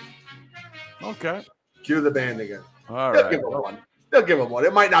 Okay. Cue the band again. All They'll right. give him one. They'll give him one.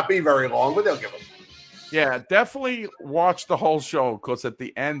 It might not be very long, but they'll give him. Yeah, definitely watch the whole show because at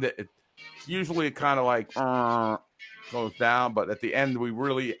the end, it usually kind of like goes down, but at the end, we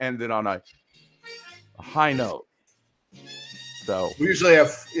really ended on a high note. So We usually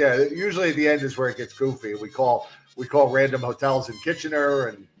usually at the end is where it gets goofy. We call random hotels in Kitchener,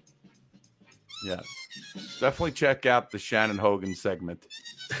 and yeah, definitely check out the Shannon Hogan segment.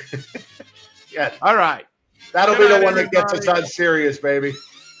 yeah, all right, that'll be the one that gets us on serious, baby.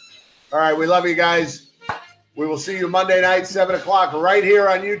 All right, we love you guys. We will see you Monday night, 7:00, right here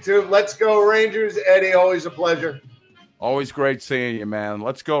on YouTube. Let's go Rangers, Eddie. Always a pleasure. Always great seeing you, man.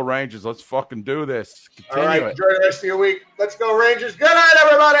 Let's go Rangers. Let's fucking do this. Continue All right, it. enjoy the rest of your week. Let's go Rangers. Good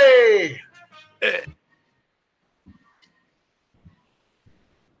night, everybody.